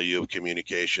value of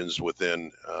communications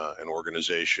within an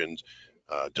organization's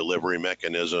delivery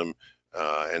mechanism,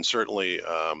 and certainly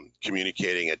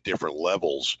communicating at different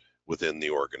levels within the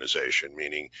organization,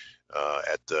 meaning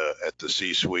at the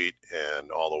C-suite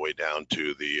and all the way down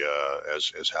to the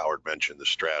as Howard mentioned, the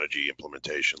strategy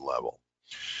implementation level.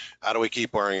 How do we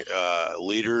keep our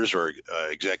leaders or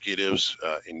executives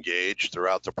engaged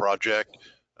throughout the project,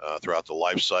 throughout the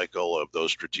life cycle of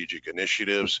those strategic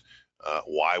initiatives,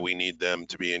 why we need them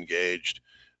to be engaged,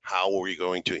 how are we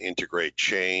going to integrate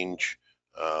change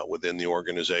within the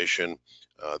organization.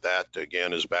 That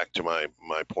again is back to my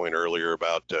point earlier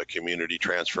about community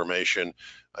transformation.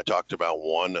 I talked about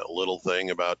one little thing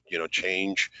about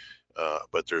change,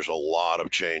 but there's a lot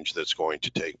of change that's going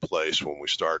to take place when we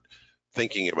start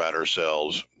thinking about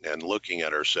ourselves and looking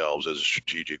at ourselves as a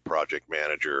strategic project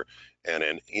manager and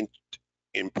an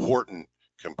important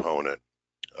component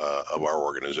of our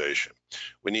organization.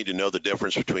 We need to know the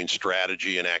difference between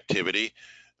strategy and activity.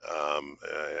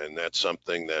 And that's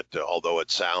something that, although it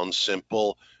sounds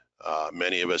simple,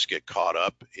 many of us get caught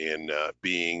up in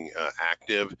being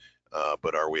active,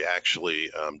 but are we actually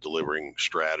delivering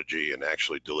strategy and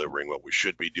actually delivering what we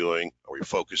should be doing? Are we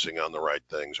focusing on the right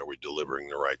things? Are we delivering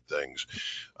the right things?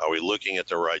 Are we looking at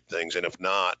the right things? And if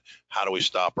not, how do we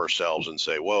stop ourselves and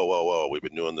say, whoa, whoa, whoa, we've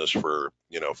been doing this for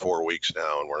 4 weeks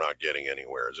now and we're not getting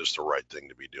anywhere. Is this the right thing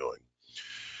to be doing?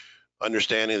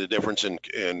 Understanding the difference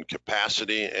in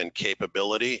capacity and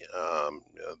capability.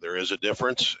 There is a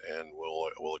difference, and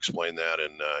we'll explain that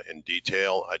in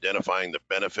detail. Identifying the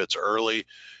benefits early,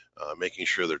 making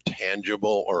sure they're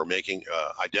tangible, or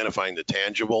identifying the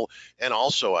tangible and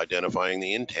also identifying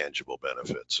the intangible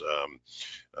benefits.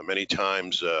 Many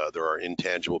times there are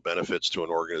intangible benefits to an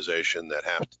organization that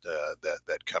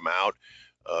that come out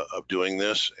of doing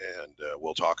this, and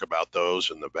we'll talk about those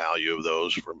and the value of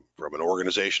those from an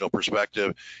organizational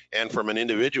perspective and from an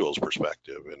individual's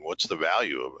perspective, and what's the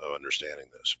value of understanding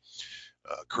this.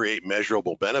 Create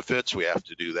measurable benefits, we have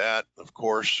to do that, of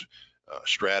course.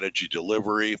 Strategy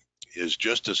delivery is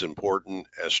just as important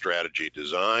as strategy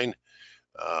design.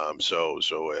 So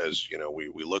as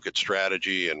we look at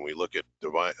strategy and we look at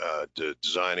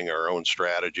designing our own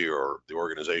strategy or the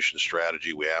organization's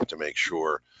strategy, we have to make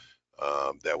sure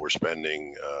that we're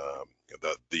spending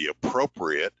the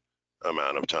appropriate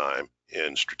amount of time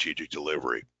in strategic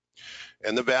delivery.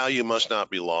 And the value must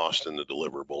not be lost in the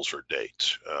deliverables or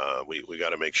dates. We got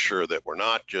to make sure that we're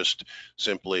not just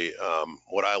simply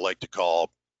what I like to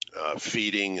call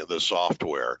feeding the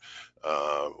software,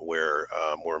 where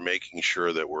we're making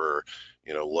sure that we're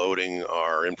loading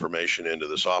our information into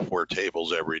the software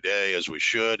tables every day as we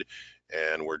should,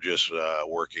 and we're just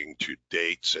working to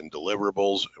dates and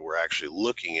deliverables. We're actually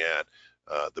looking at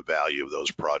the value of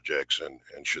those projects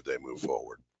and should they move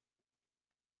forward.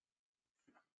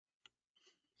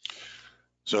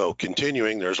 So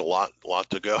continuing, there's a lot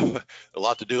to go, a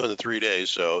lot to do in the 3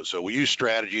 days. So we use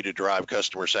strategy to drive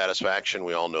customer satisfaction.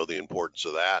 We all know the importance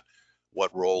of that.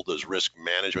 What role does risk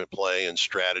management play in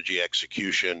strategy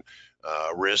execution?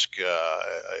 Risk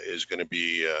is going to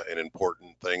be an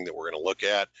important thing that we're going to look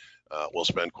at. We'll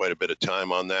spend quite a bit of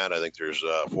time on that. I think there's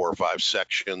 4 or 5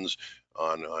 sections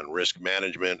on risk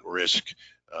management, risk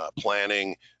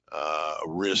planning,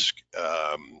 risk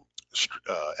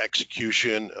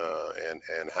execution,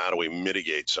 and how do we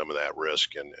mitigate some of that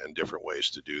risk and different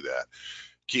ways to do that.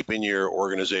 Keeping your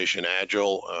organization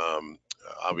agile,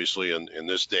 obviously in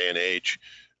this day and age,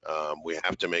 we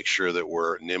have to make sure that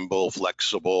we're nimble,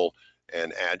 flexible,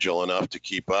 and agile enough to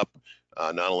keep up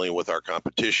not only with our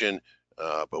competition,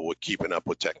 but with keeping up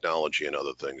with technology and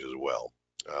other things as well.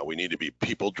 We need to be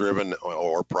people-driven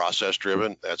or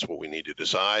process-driven. That's what we need to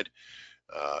decide.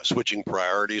 Switching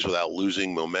priorities without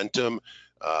losing momentum.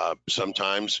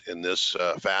 Sometimes in this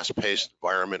fast-paced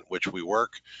environment which we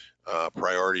work,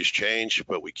 priorities change,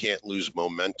 but we can't lose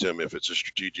momentum if it's a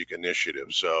strategic initiative.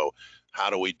 So how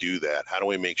do we do that? How do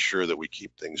we make sure that we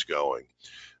keep things going?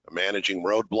 Managing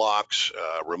roadblocks,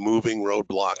 removing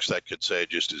roadblocks, that could say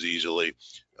just as easily.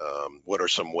 What are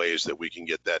some ways that we can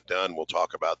get that done? We'll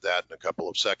talk about that in a couple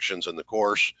of sections in the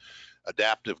course.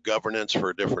 Adaptive governance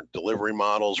for different delivery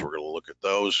models. We're going to look at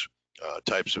those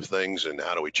types of things and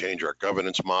how do we change our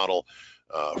governance model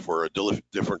for a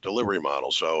different delivery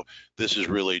model. So this is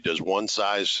really, does one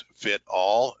size fit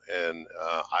all? And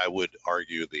I would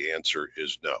argue the answer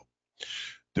is no.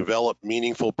 Develop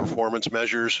meaningful performance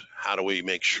measures. How do we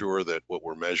make sure that what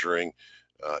we're measuring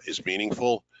is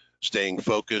meaningful? Staying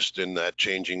focused in that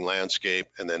changing landscape,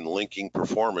 and then linking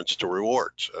performance to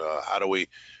rewards. How do we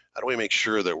make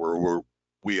sure that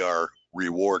we are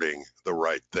rewarding the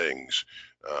right things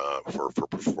for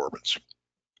performance?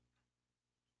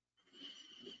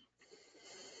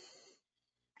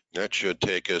 That should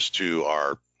take us to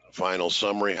our final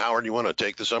summary. Howard, you want to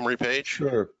take the summary page?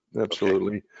 Sure,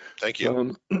 absolutely. Okay. Thank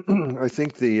you. I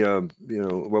think the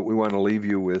what we want to leave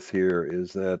you with here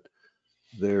is that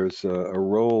there's a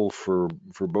role for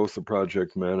both the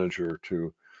project manager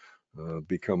to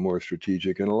become more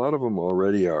strategic, and a lot of them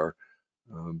already are.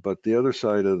 But the other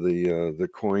side of the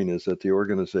coin is that the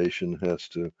organization has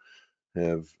to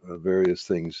have various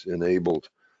things enabled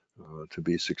to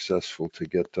be successful, to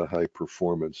get to high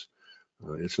performance.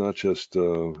 It's not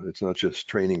just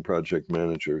training project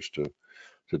managers to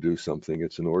do something.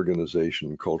 It's an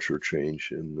organization culture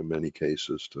change in many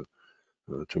cases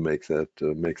to make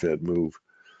that move.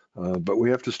 But we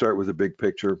have to start with a big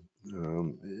picture,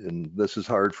 and this is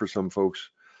hard for some folks,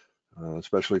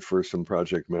 especially for some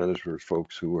project managers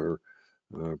folks who are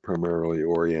primarily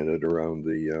oriented around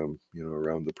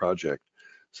around the project.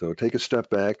 So take a step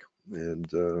back and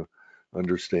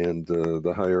understand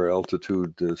the higher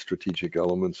altitude strategic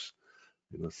elements,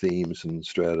 themes and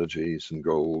strategies and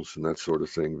goals and that sort of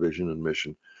thing, vision and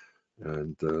mission,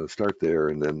 and start there,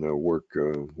 and then work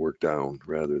down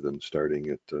rather than starting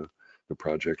at the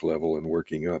project level and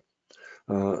working up.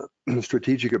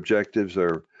 Strategic objectives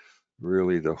are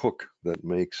really the hook that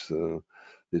makes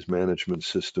these management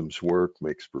systems work,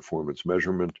 makes performance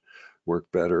measurement work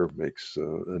better, makes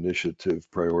initiative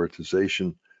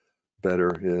prioritization better.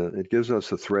 It gives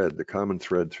us a thread, the common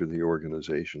thread through the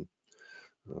organization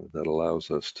that allows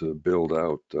us to build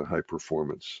out high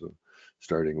performance,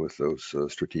 starting with those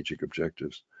strategic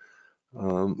objectives.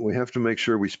 We have to make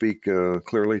sure we speak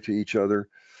clearly to each other.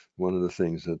 One of the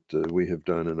things that we have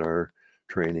done in our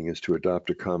training is to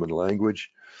adopt a common language,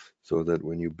 so that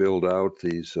when you build out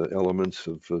these elements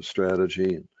of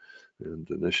strategy and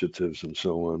initiatives and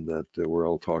so on, that we're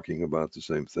all talking about the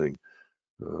same thing.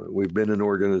 We've been in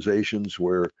organizations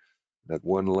where at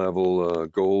one level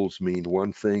goals mean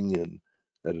one thing, and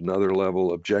at another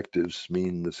level objectives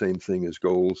mean the same thing as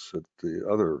goals at the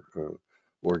other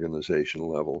organization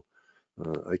level.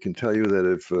 I can tell you that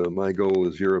if my goal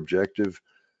is your objective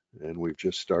and we've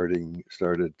just started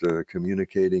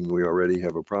communicating, we already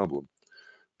have a problem,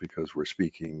 because we're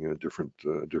speaking a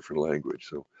different language.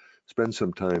 So spend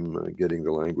some time getting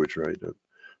the language right.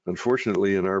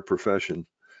 Unfortunately, in our profession,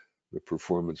 the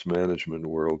performance management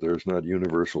world, there's not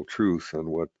universal truth on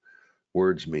what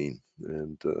words mean,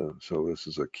 and so this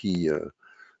is a key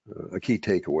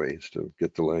takeaway, is to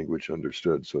get the language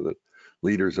understood so that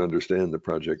leaders understand the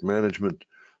project management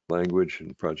language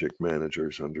and project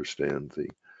managers understand the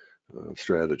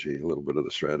strategy, a little bit of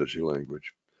the strategy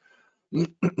language.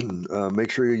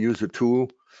 Make sure you use a tool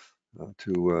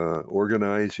to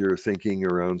organize your thinking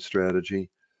around strategy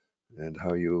and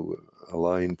how you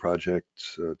align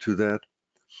projects to that.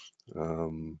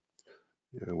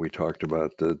 We talked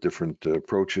about the different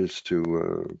approaches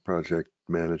to project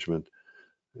management,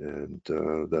 and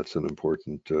that's an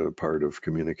important part of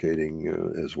communicating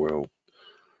as well.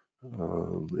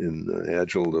 In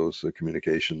Agile, those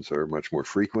communications are much more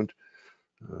frequent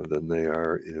than they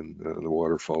are in the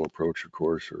waterfall approach, of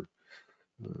course, or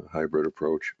hybrid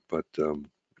approach, but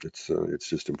it's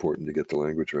just important to get the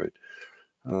language right.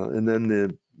 And then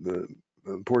the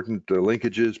important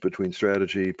linkages between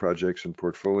strategy, projects, and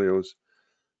portfolios.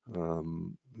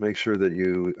 Make sure that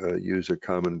you use a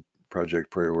common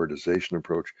project prioritization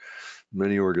approach.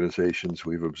 Many organizations,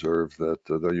 we've observed that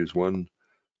they'll use one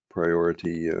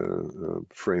priority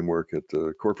framework at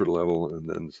the corporate level and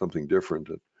then something different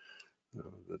at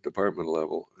the department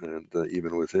level. And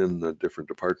even within the different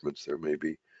departments, there may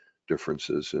be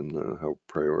differences in how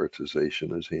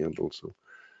prioritization is handled. So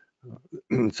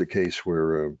it's a case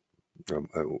where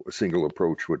a single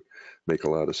approach would make a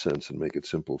lot of sense and make it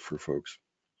simple for folks.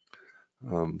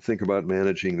 Think about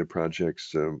managing the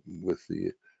projects with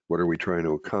the "what are we trying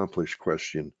to accomplish"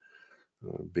 question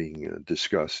being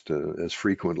discussed as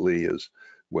frequently as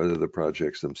whether the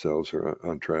projects themselves are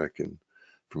on track, and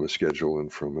from a schedule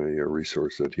and from a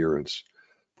resource adherence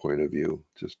point of view.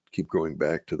 Just keep going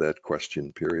back to that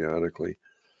question periodically.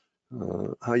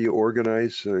 How you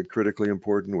organize, critically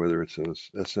important, whether it's a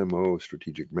SMO,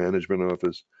 strategic management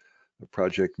office, a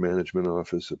project management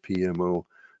office, a PMO.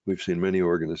 We've seen many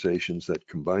organizations that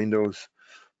combine those.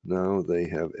 Now they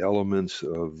have elements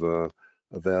of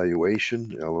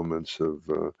evaluation, elements of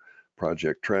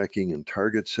project tracking and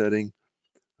target setting,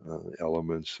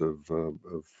 elements of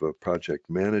project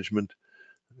management,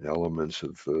 elements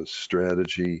of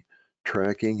strategy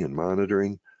tracking and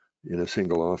monitoring in a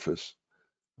single office.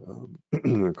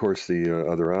 Of course, the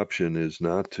other option is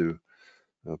not to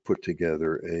put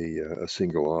together a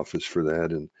single office for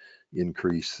that and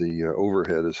increase the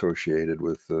overhead associated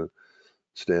with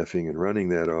staffing and running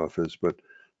that office, but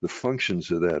the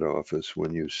functions of that office,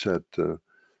 when you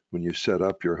set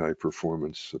up your high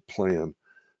performance plan,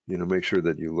 make sure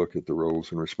that you look at the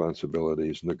roles and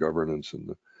responsibilities and the governance and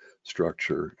the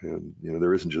structure. And,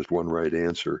 there isn't just one right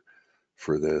answer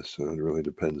for this. It really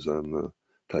depends on the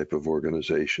type of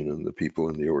organization and the people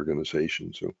in the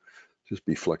organization. So just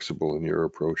be flexible in your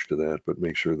approach to that, but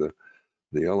make sure that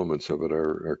the elements of it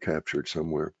are captured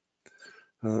somewhere.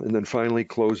 And then finally,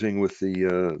 closing with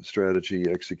the strategy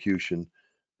execution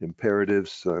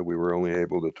imperatives. We were only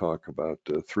able to talk about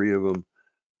 3 of them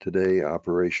today: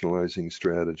 operationalizing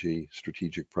strategy,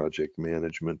 strategic project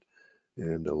management,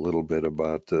 and a little bit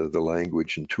about the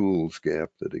language and tools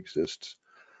gap that exists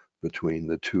between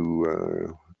the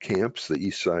 2 camps, the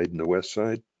east side and the west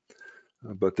side.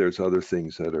 But there's other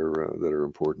things that are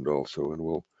important also, and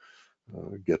we'll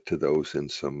get to those in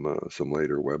some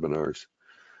later webinars.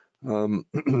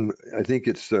 I think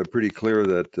it's pretty clear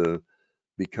that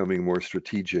becoming more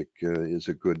strategic is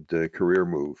a good career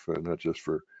move, not just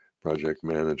for project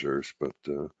managers, but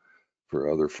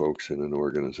for other folks in an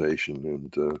organization.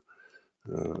 And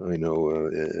I know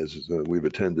as we've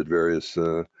attended various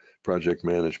Project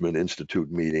Management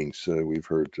Institute meetings, we've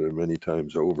heard many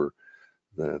times over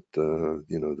that,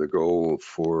 the goal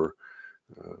for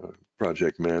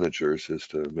project managers is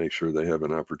to make sure they have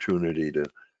an opportunity to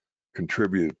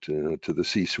contribute to the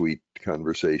C-suite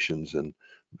conversations and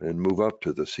move up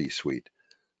to the C-suite.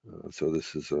 So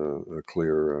this is a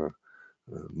clear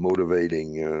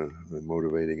motivating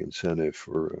incentive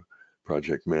for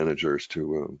project managers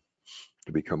to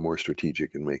become more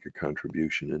strategic and make a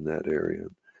contribution in that area,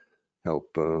 and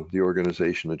help the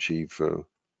organization achieve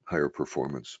higher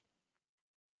performance.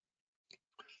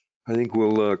 I think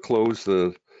we'll close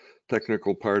the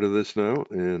technical part of this now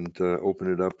and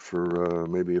open it up for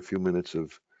maybe a few minutes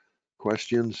of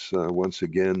questions. Once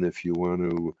again, if you want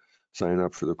to sign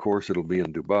up for the course, it'll be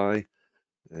in Dubai,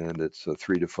 and it's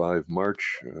 3 to 5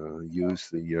 March. Use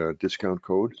the discount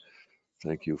code.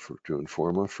 Thank you to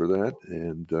Informa for that,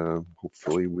 and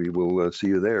hopefully we will see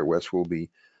you there. Wes will be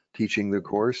teaching the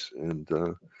course, and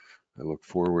I look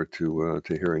forward to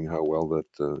hearing how well that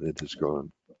it has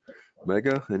gone.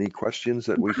 Mega, any questions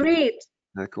that we Great.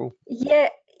 can tackle?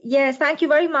 Yes, thank you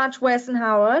very much, Wes and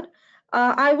Howard.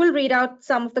 I will read out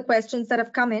some of the questions that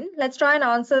have come in. Let's try and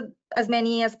answer as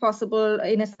many as possible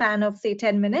in a span of, say,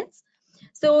 10 minutes.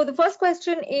 So the first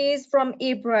question is from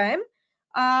Abraham.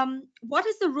 What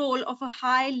is the role of a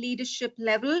high leadership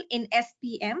level in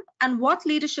SPM, and what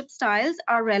leadership styles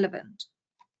are relevant?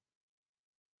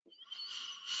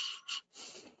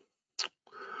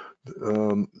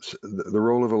 The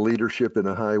role of a leadership in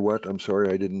a high what? I'm sorry,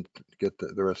 I didn't get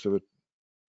the rest of it.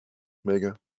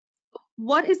 Mega?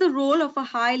 What is the role of a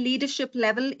high leadership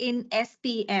level in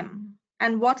SPM,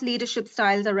 and what leadership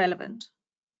styles are relevant?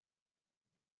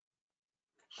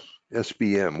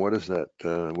 SPM, what is that?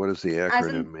 What does the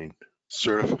acronym mean?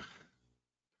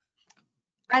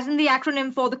 As in the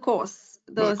acronym for the course.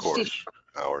 The course,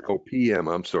 Howard. Oh, PM,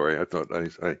 I'm sorry. I thought I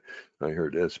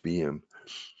heard SBM.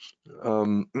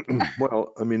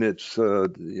 Well, I mean, it's,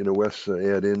 Wes,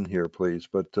 add in here, please,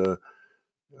 but, the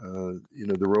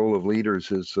role of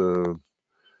leaders is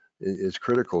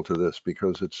critical to this,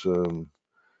 because it's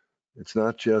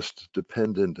not just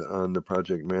dependent on the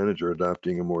project manager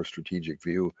adopting a more strategic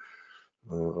view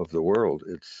of the world.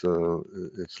 It's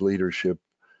leadership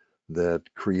that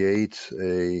creates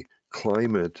a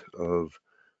climate of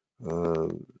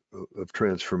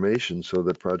transformation so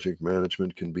that project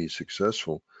management can be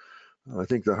successful. I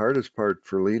think the hardest part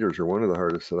for leaders, or one of the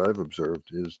hardest that I've observed,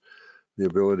 is the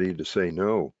ability to say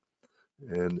no,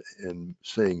 and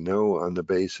saying no on the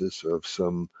basis of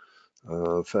some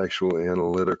factual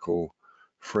analytical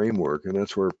framework. And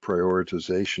that's where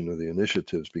prioritization of the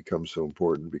initiatives becomes so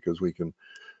important, because we can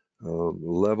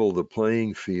level the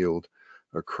playing field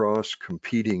across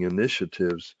competing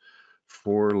initiatives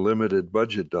for limited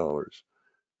budget dollars.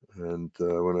 And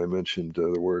when I mentioned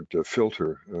the word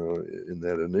filter in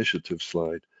that initiative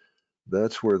slide,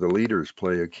 that's where the leaders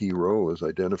play a key role, is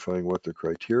identifying what the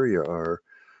criteria are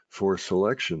for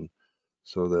selection,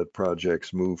 so that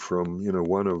projects move from,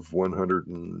 one of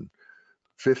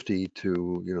 150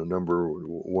 to, number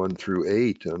 1 through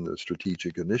 8 on the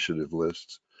strategic initiative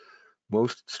lists.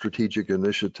 Most strategic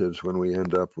initiatives, when we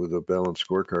end up with a balanced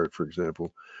scorecard, for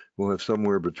example, will have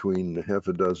somewhere between half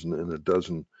a dozen and a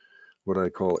dozen what I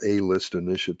call A-list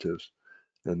initiatives.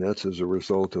 And that's as a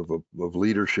result of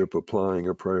leadership applying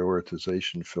a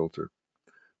prioritization filter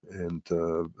and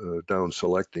down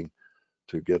selecting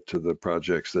to get to the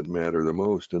projects that matter the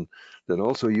most. And then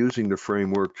also using the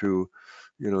framework to,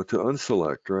 to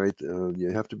unselect, right? You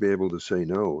have to be able to say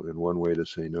no. And one way to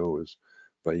say no is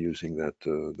by using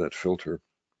that filter.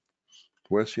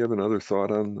 Wes, you have another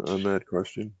thought on that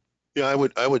question? Yeah, I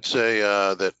would say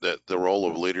that the role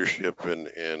of leadership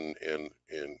in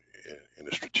in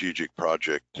a strategic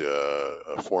project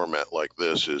format like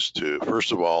this is to,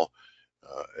 first of all,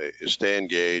 stay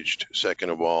engaged. Second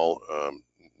of all,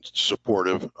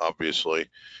 supportive, obviously,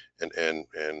 and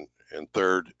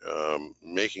third,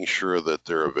 making sure that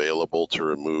they're available to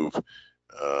remove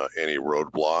any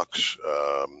roadblocks,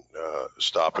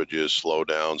 stoppages,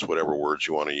 slowdowns, whatever words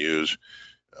you want to use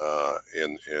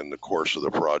in the course of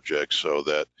the project, so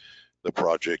that the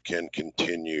project can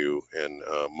continue and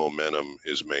momentum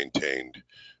is maintained.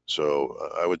 So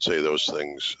I would say those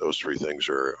three things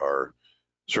are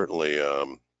certainly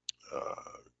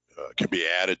can be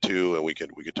added to, and we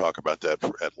could talk about that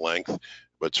at length.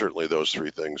 But certainly those three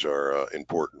things are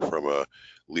important from a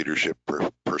leadership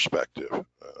perspective.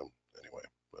 Anyway,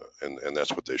 and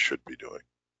that's what they should be doing.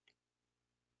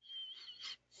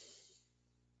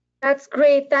 That's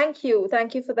great. Thank you.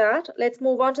 Thank you for that. Let's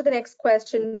move on to the next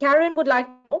question. Karen would like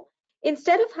to know,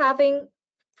 instead of having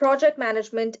project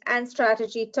management and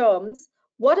strategy terms,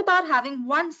 what about having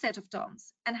one set of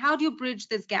terms? And how do you bridge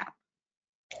this gap?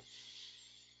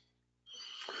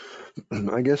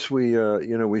 I guess we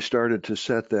started to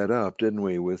set that up, didn't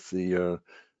we, with the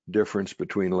difference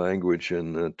between language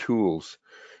and tools.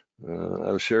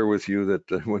 I'll share with you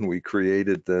that when we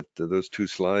created those two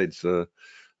slides a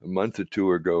month or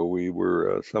two ago, we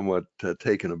were somewhat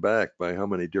taken aback by how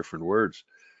many different words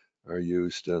are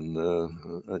used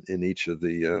in each of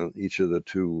the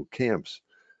two camps.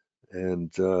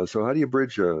 And so how do you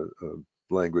bridge a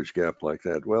language gap like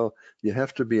that? Well, you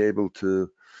have to be able to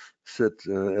sit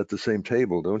at the same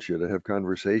table, don't you, to have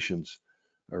conversations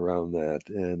around that.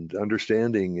 And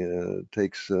understanding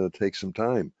takes some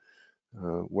time.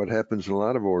 What happens in a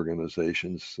lot of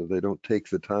organizations, so they don't take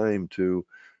the time to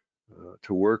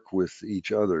work with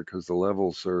each other because the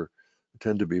levels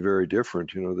tend to be very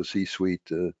different. You know, the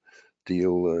C-suite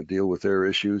deal with their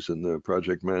issues, and the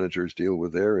project managers deal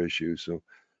with their issues. So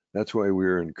that's why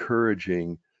we're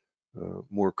encouraging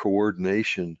more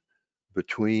coordination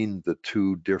between the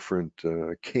two different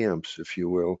camps, if you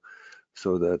will,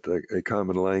 so that a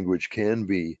common language can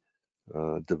be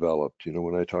developed. You know,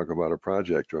 when I talk about a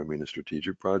project, do I mean a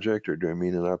strategic project or do I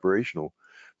mean an operational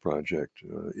project?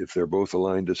 If they're both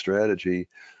aligned to strategy,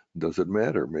 does it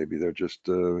matter? Maybe they're just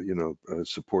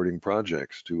supporting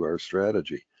projects to our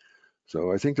strategy.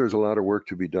 So I think there's a lot of work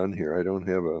to be done here. I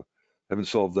haven't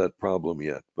solved that problem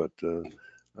yet, but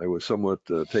I was somewhat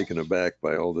taken aback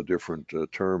by all the different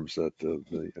terms that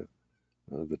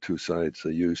the two sides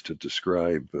use to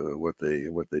describe what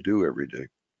they do every day.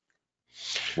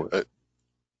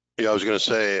 Yeah, I was going to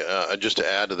say, just to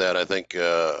add to that, I think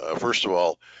first of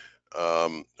all,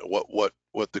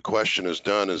 what the question has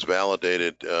done is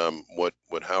validated what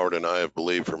Howard and I have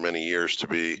believed for many years to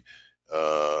be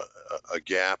a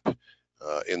gap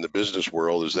in the business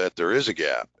world, is that there is a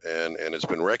gap, and it's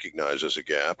been recognized as a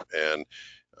gap. And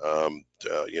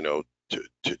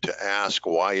to ask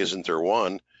why isn't there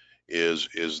one is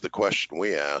the question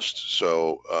we asked.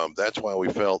 So that's why we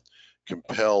felt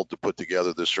compelled to put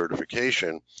together this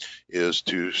certification, is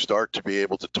to start to be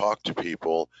able to talk to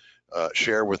people,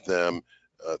 share with them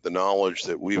the knowledge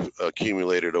that we've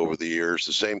accumulated over the years,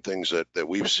 the same things that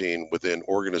we've seen within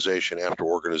organization after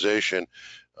organization,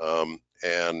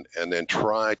 and then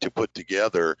try to put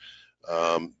together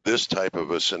this type of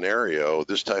a scenario,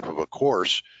 this type of a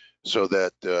course, so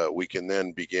that we can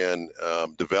then begin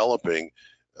developing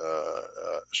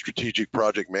strategic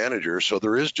project managers, so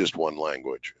there is just one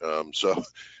language. So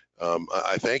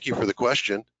I thank you for the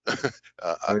question,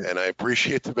 and I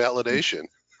appreciate the validation.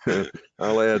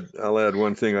 I'll add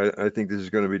one thing. I think this is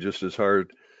going to be just as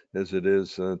hard as it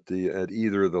is at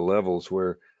either of the levels,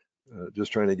 where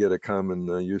just trying to get a common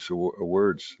use of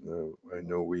words. I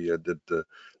know we did a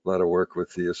lot of work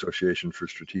with the Association for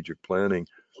Strategic Planning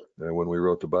when we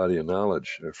wrote the body of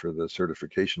knowledge for the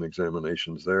certification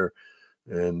examinations there.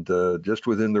 And just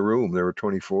within the room, there were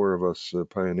 24 of us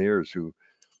pioneers who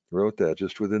wrote that.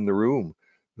 Just within the room,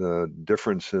 the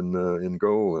difference in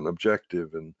goal and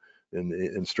objective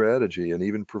and strategy and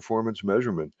even performance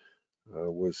measurement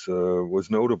was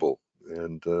notable.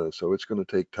 And so it's going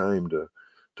to take time to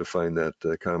find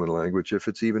that common language, if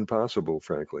it's even possible,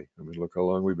 frankly. I mean, look how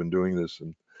long we've been doing this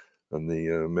on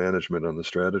the management, on the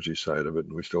strategy side of it,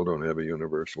 and we still don't have a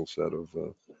universal set of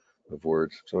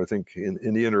words. So I think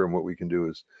in the interim, what we can do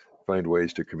is find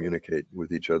ways to communicate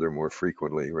with each other more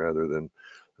frequently, rather than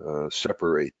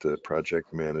separate the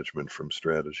project management from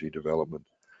strategy development.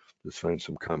 Just find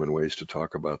some common ways to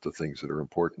talk about the things that are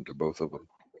important to both of them.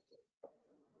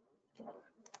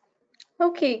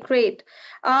 Okay, great.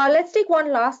 Let's take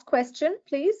one last question,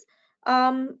 please.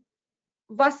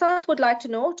 Vasant would like to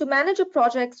know, to manage a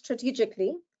project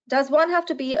strategically, Does one have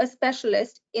to be a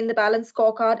specialist in the balanced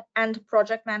scorecard and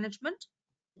project management?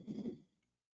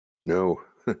 No,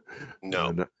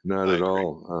 No, not I at agree.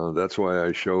 all. That's why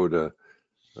I showed a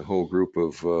whole group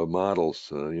of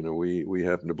models. We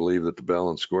happen to believe that the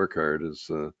balanced scorecard is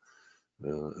a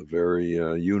very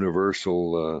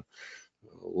universal,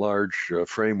 large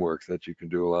framework that you can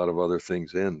do a lot of other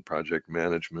things in. Project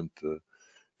management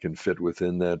can fit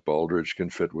within that. Baldrige can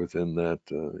fit within that.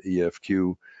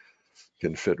 EFQ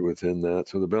can fit within that.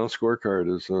 So the balanced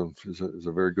scorecard is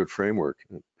a very good framework,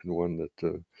 and one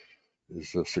that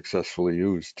is successfully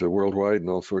used worldwide in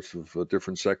all sorts of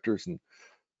different sectors and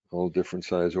all different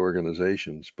size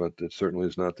organizations. But it certainly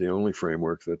is not the only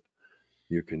framework that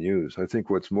you can use. I think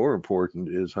what's more important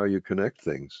is how you connect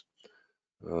things.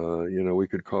 We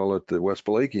could call it the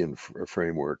West-Palakian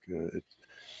framework.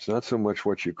 It's not so much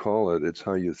what you call it, it's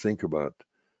how you think about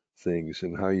things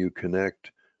and how you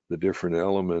connect the different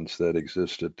elements that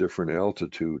exist at different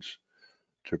altitudes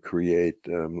to create,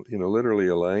 literally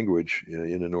a language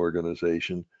in an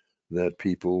organization that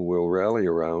people will rally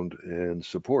around and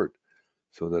support,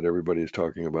 so that everybody is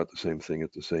talking about the same thing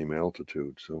at the same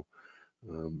altitude. So,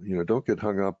 don't get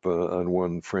hung up on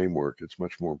one framework. It's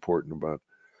much more important about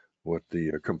what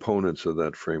the components of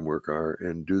that framework are,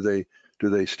 and do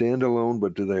they stand alone,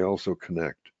 but do they also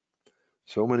connect?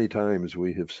 So many times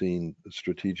we have seen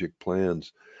strategic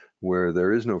plans where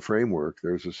there is no framework.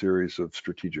 There's a series of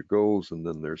strategic goals, and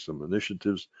then there's some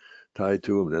initiatives tied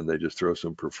to them, and then they just throw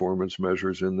some performance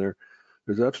measures in there.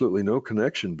 There's absolutely no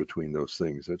connection between those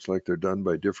things. It's like they're done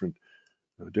by different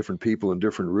people in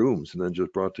different rooms and then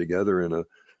just brought together in a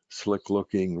slick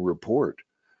looking report.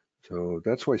 So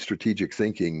that's why strategic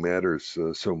thinking matters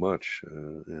so much.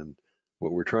 And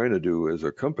what we're trying to do as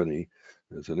a company,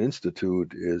 as an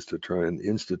institute, is to try and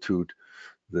institute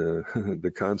the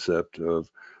the concept of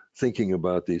thinking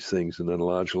about these things and then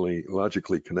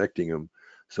logically connecting them,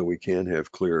 so we can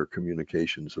have clear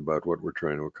communications about what we're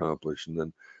trying to accomplish, and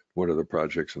then what are the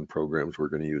projects and programs we're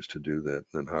going to use to do that, and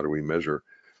then how do we measure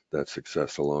that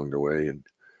success along the way, and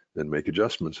then make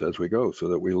adjustments as we go so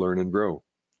that we learn and grow.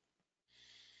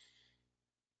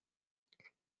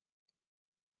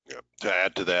 Yeah. To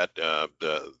add to that,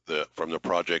 the from the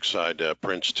project side,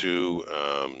 Prince 2,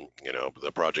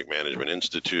 the Project Management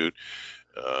Institute,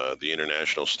 the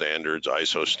international standards,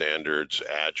 ISO standards,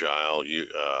 agile,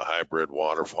 hybrid,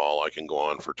 waterfall. I can go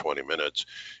on for 20 minutes.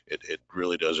 It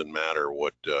really doesn't matter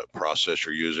what process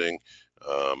you're using.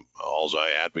 All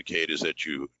I advocate is that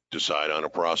you decide on a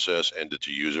process and that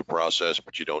you use a process,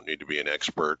 but you don't need to be an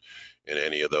expert in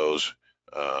any of those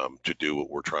to do what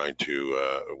we're trying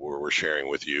to, we're sharing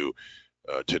with you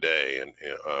today,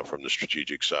 and from the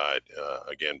strategic side.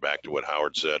 Again, back to what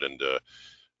Howard said, and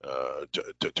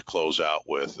to close out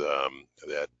with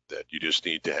that you just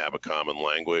need to have a common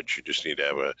language. You just need to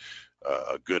have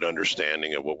a good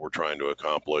understanding of what we're trying to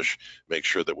accomplish. Make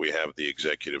sure that we have the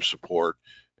executive support,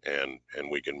 and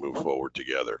we can move forward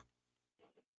together.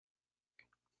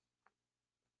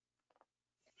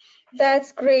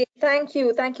 That's great. Thank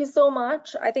you. Thank you so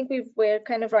much. I think we're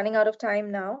kind of running out of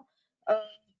time now,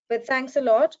 but thanks a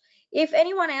lot. If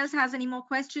anyone else has any more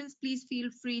questions, please feel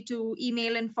free to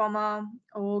email Informa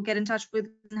or get in touch with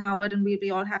Howard, and we'll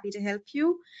be all happy to help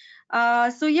you.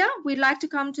 So yeah, we'd like to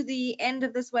come to the end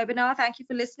of this webinar. Thank you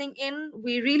for listening in.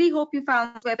 We really hope you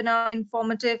found this webinar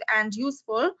informative and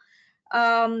useful.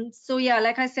 So yeah,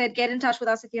 like I said, get in touch with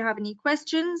us if you have any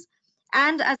questions.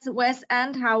 And as Wes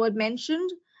and Howard mentioned,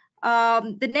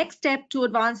 the next step to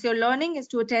advance your learning is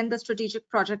to attend the Strategic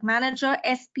Project Manager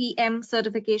SPM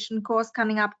certification course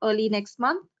coming up early next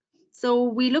month. So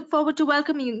we look forward to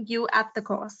welcoming you at the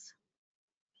course.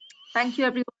 Thank you,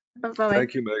 everyone. Bye-bye.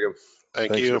 Thank you, Megan.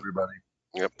 Thanks, Thanks, everybody.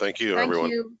 Yep. Thank you, Thank everyone.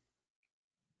 you.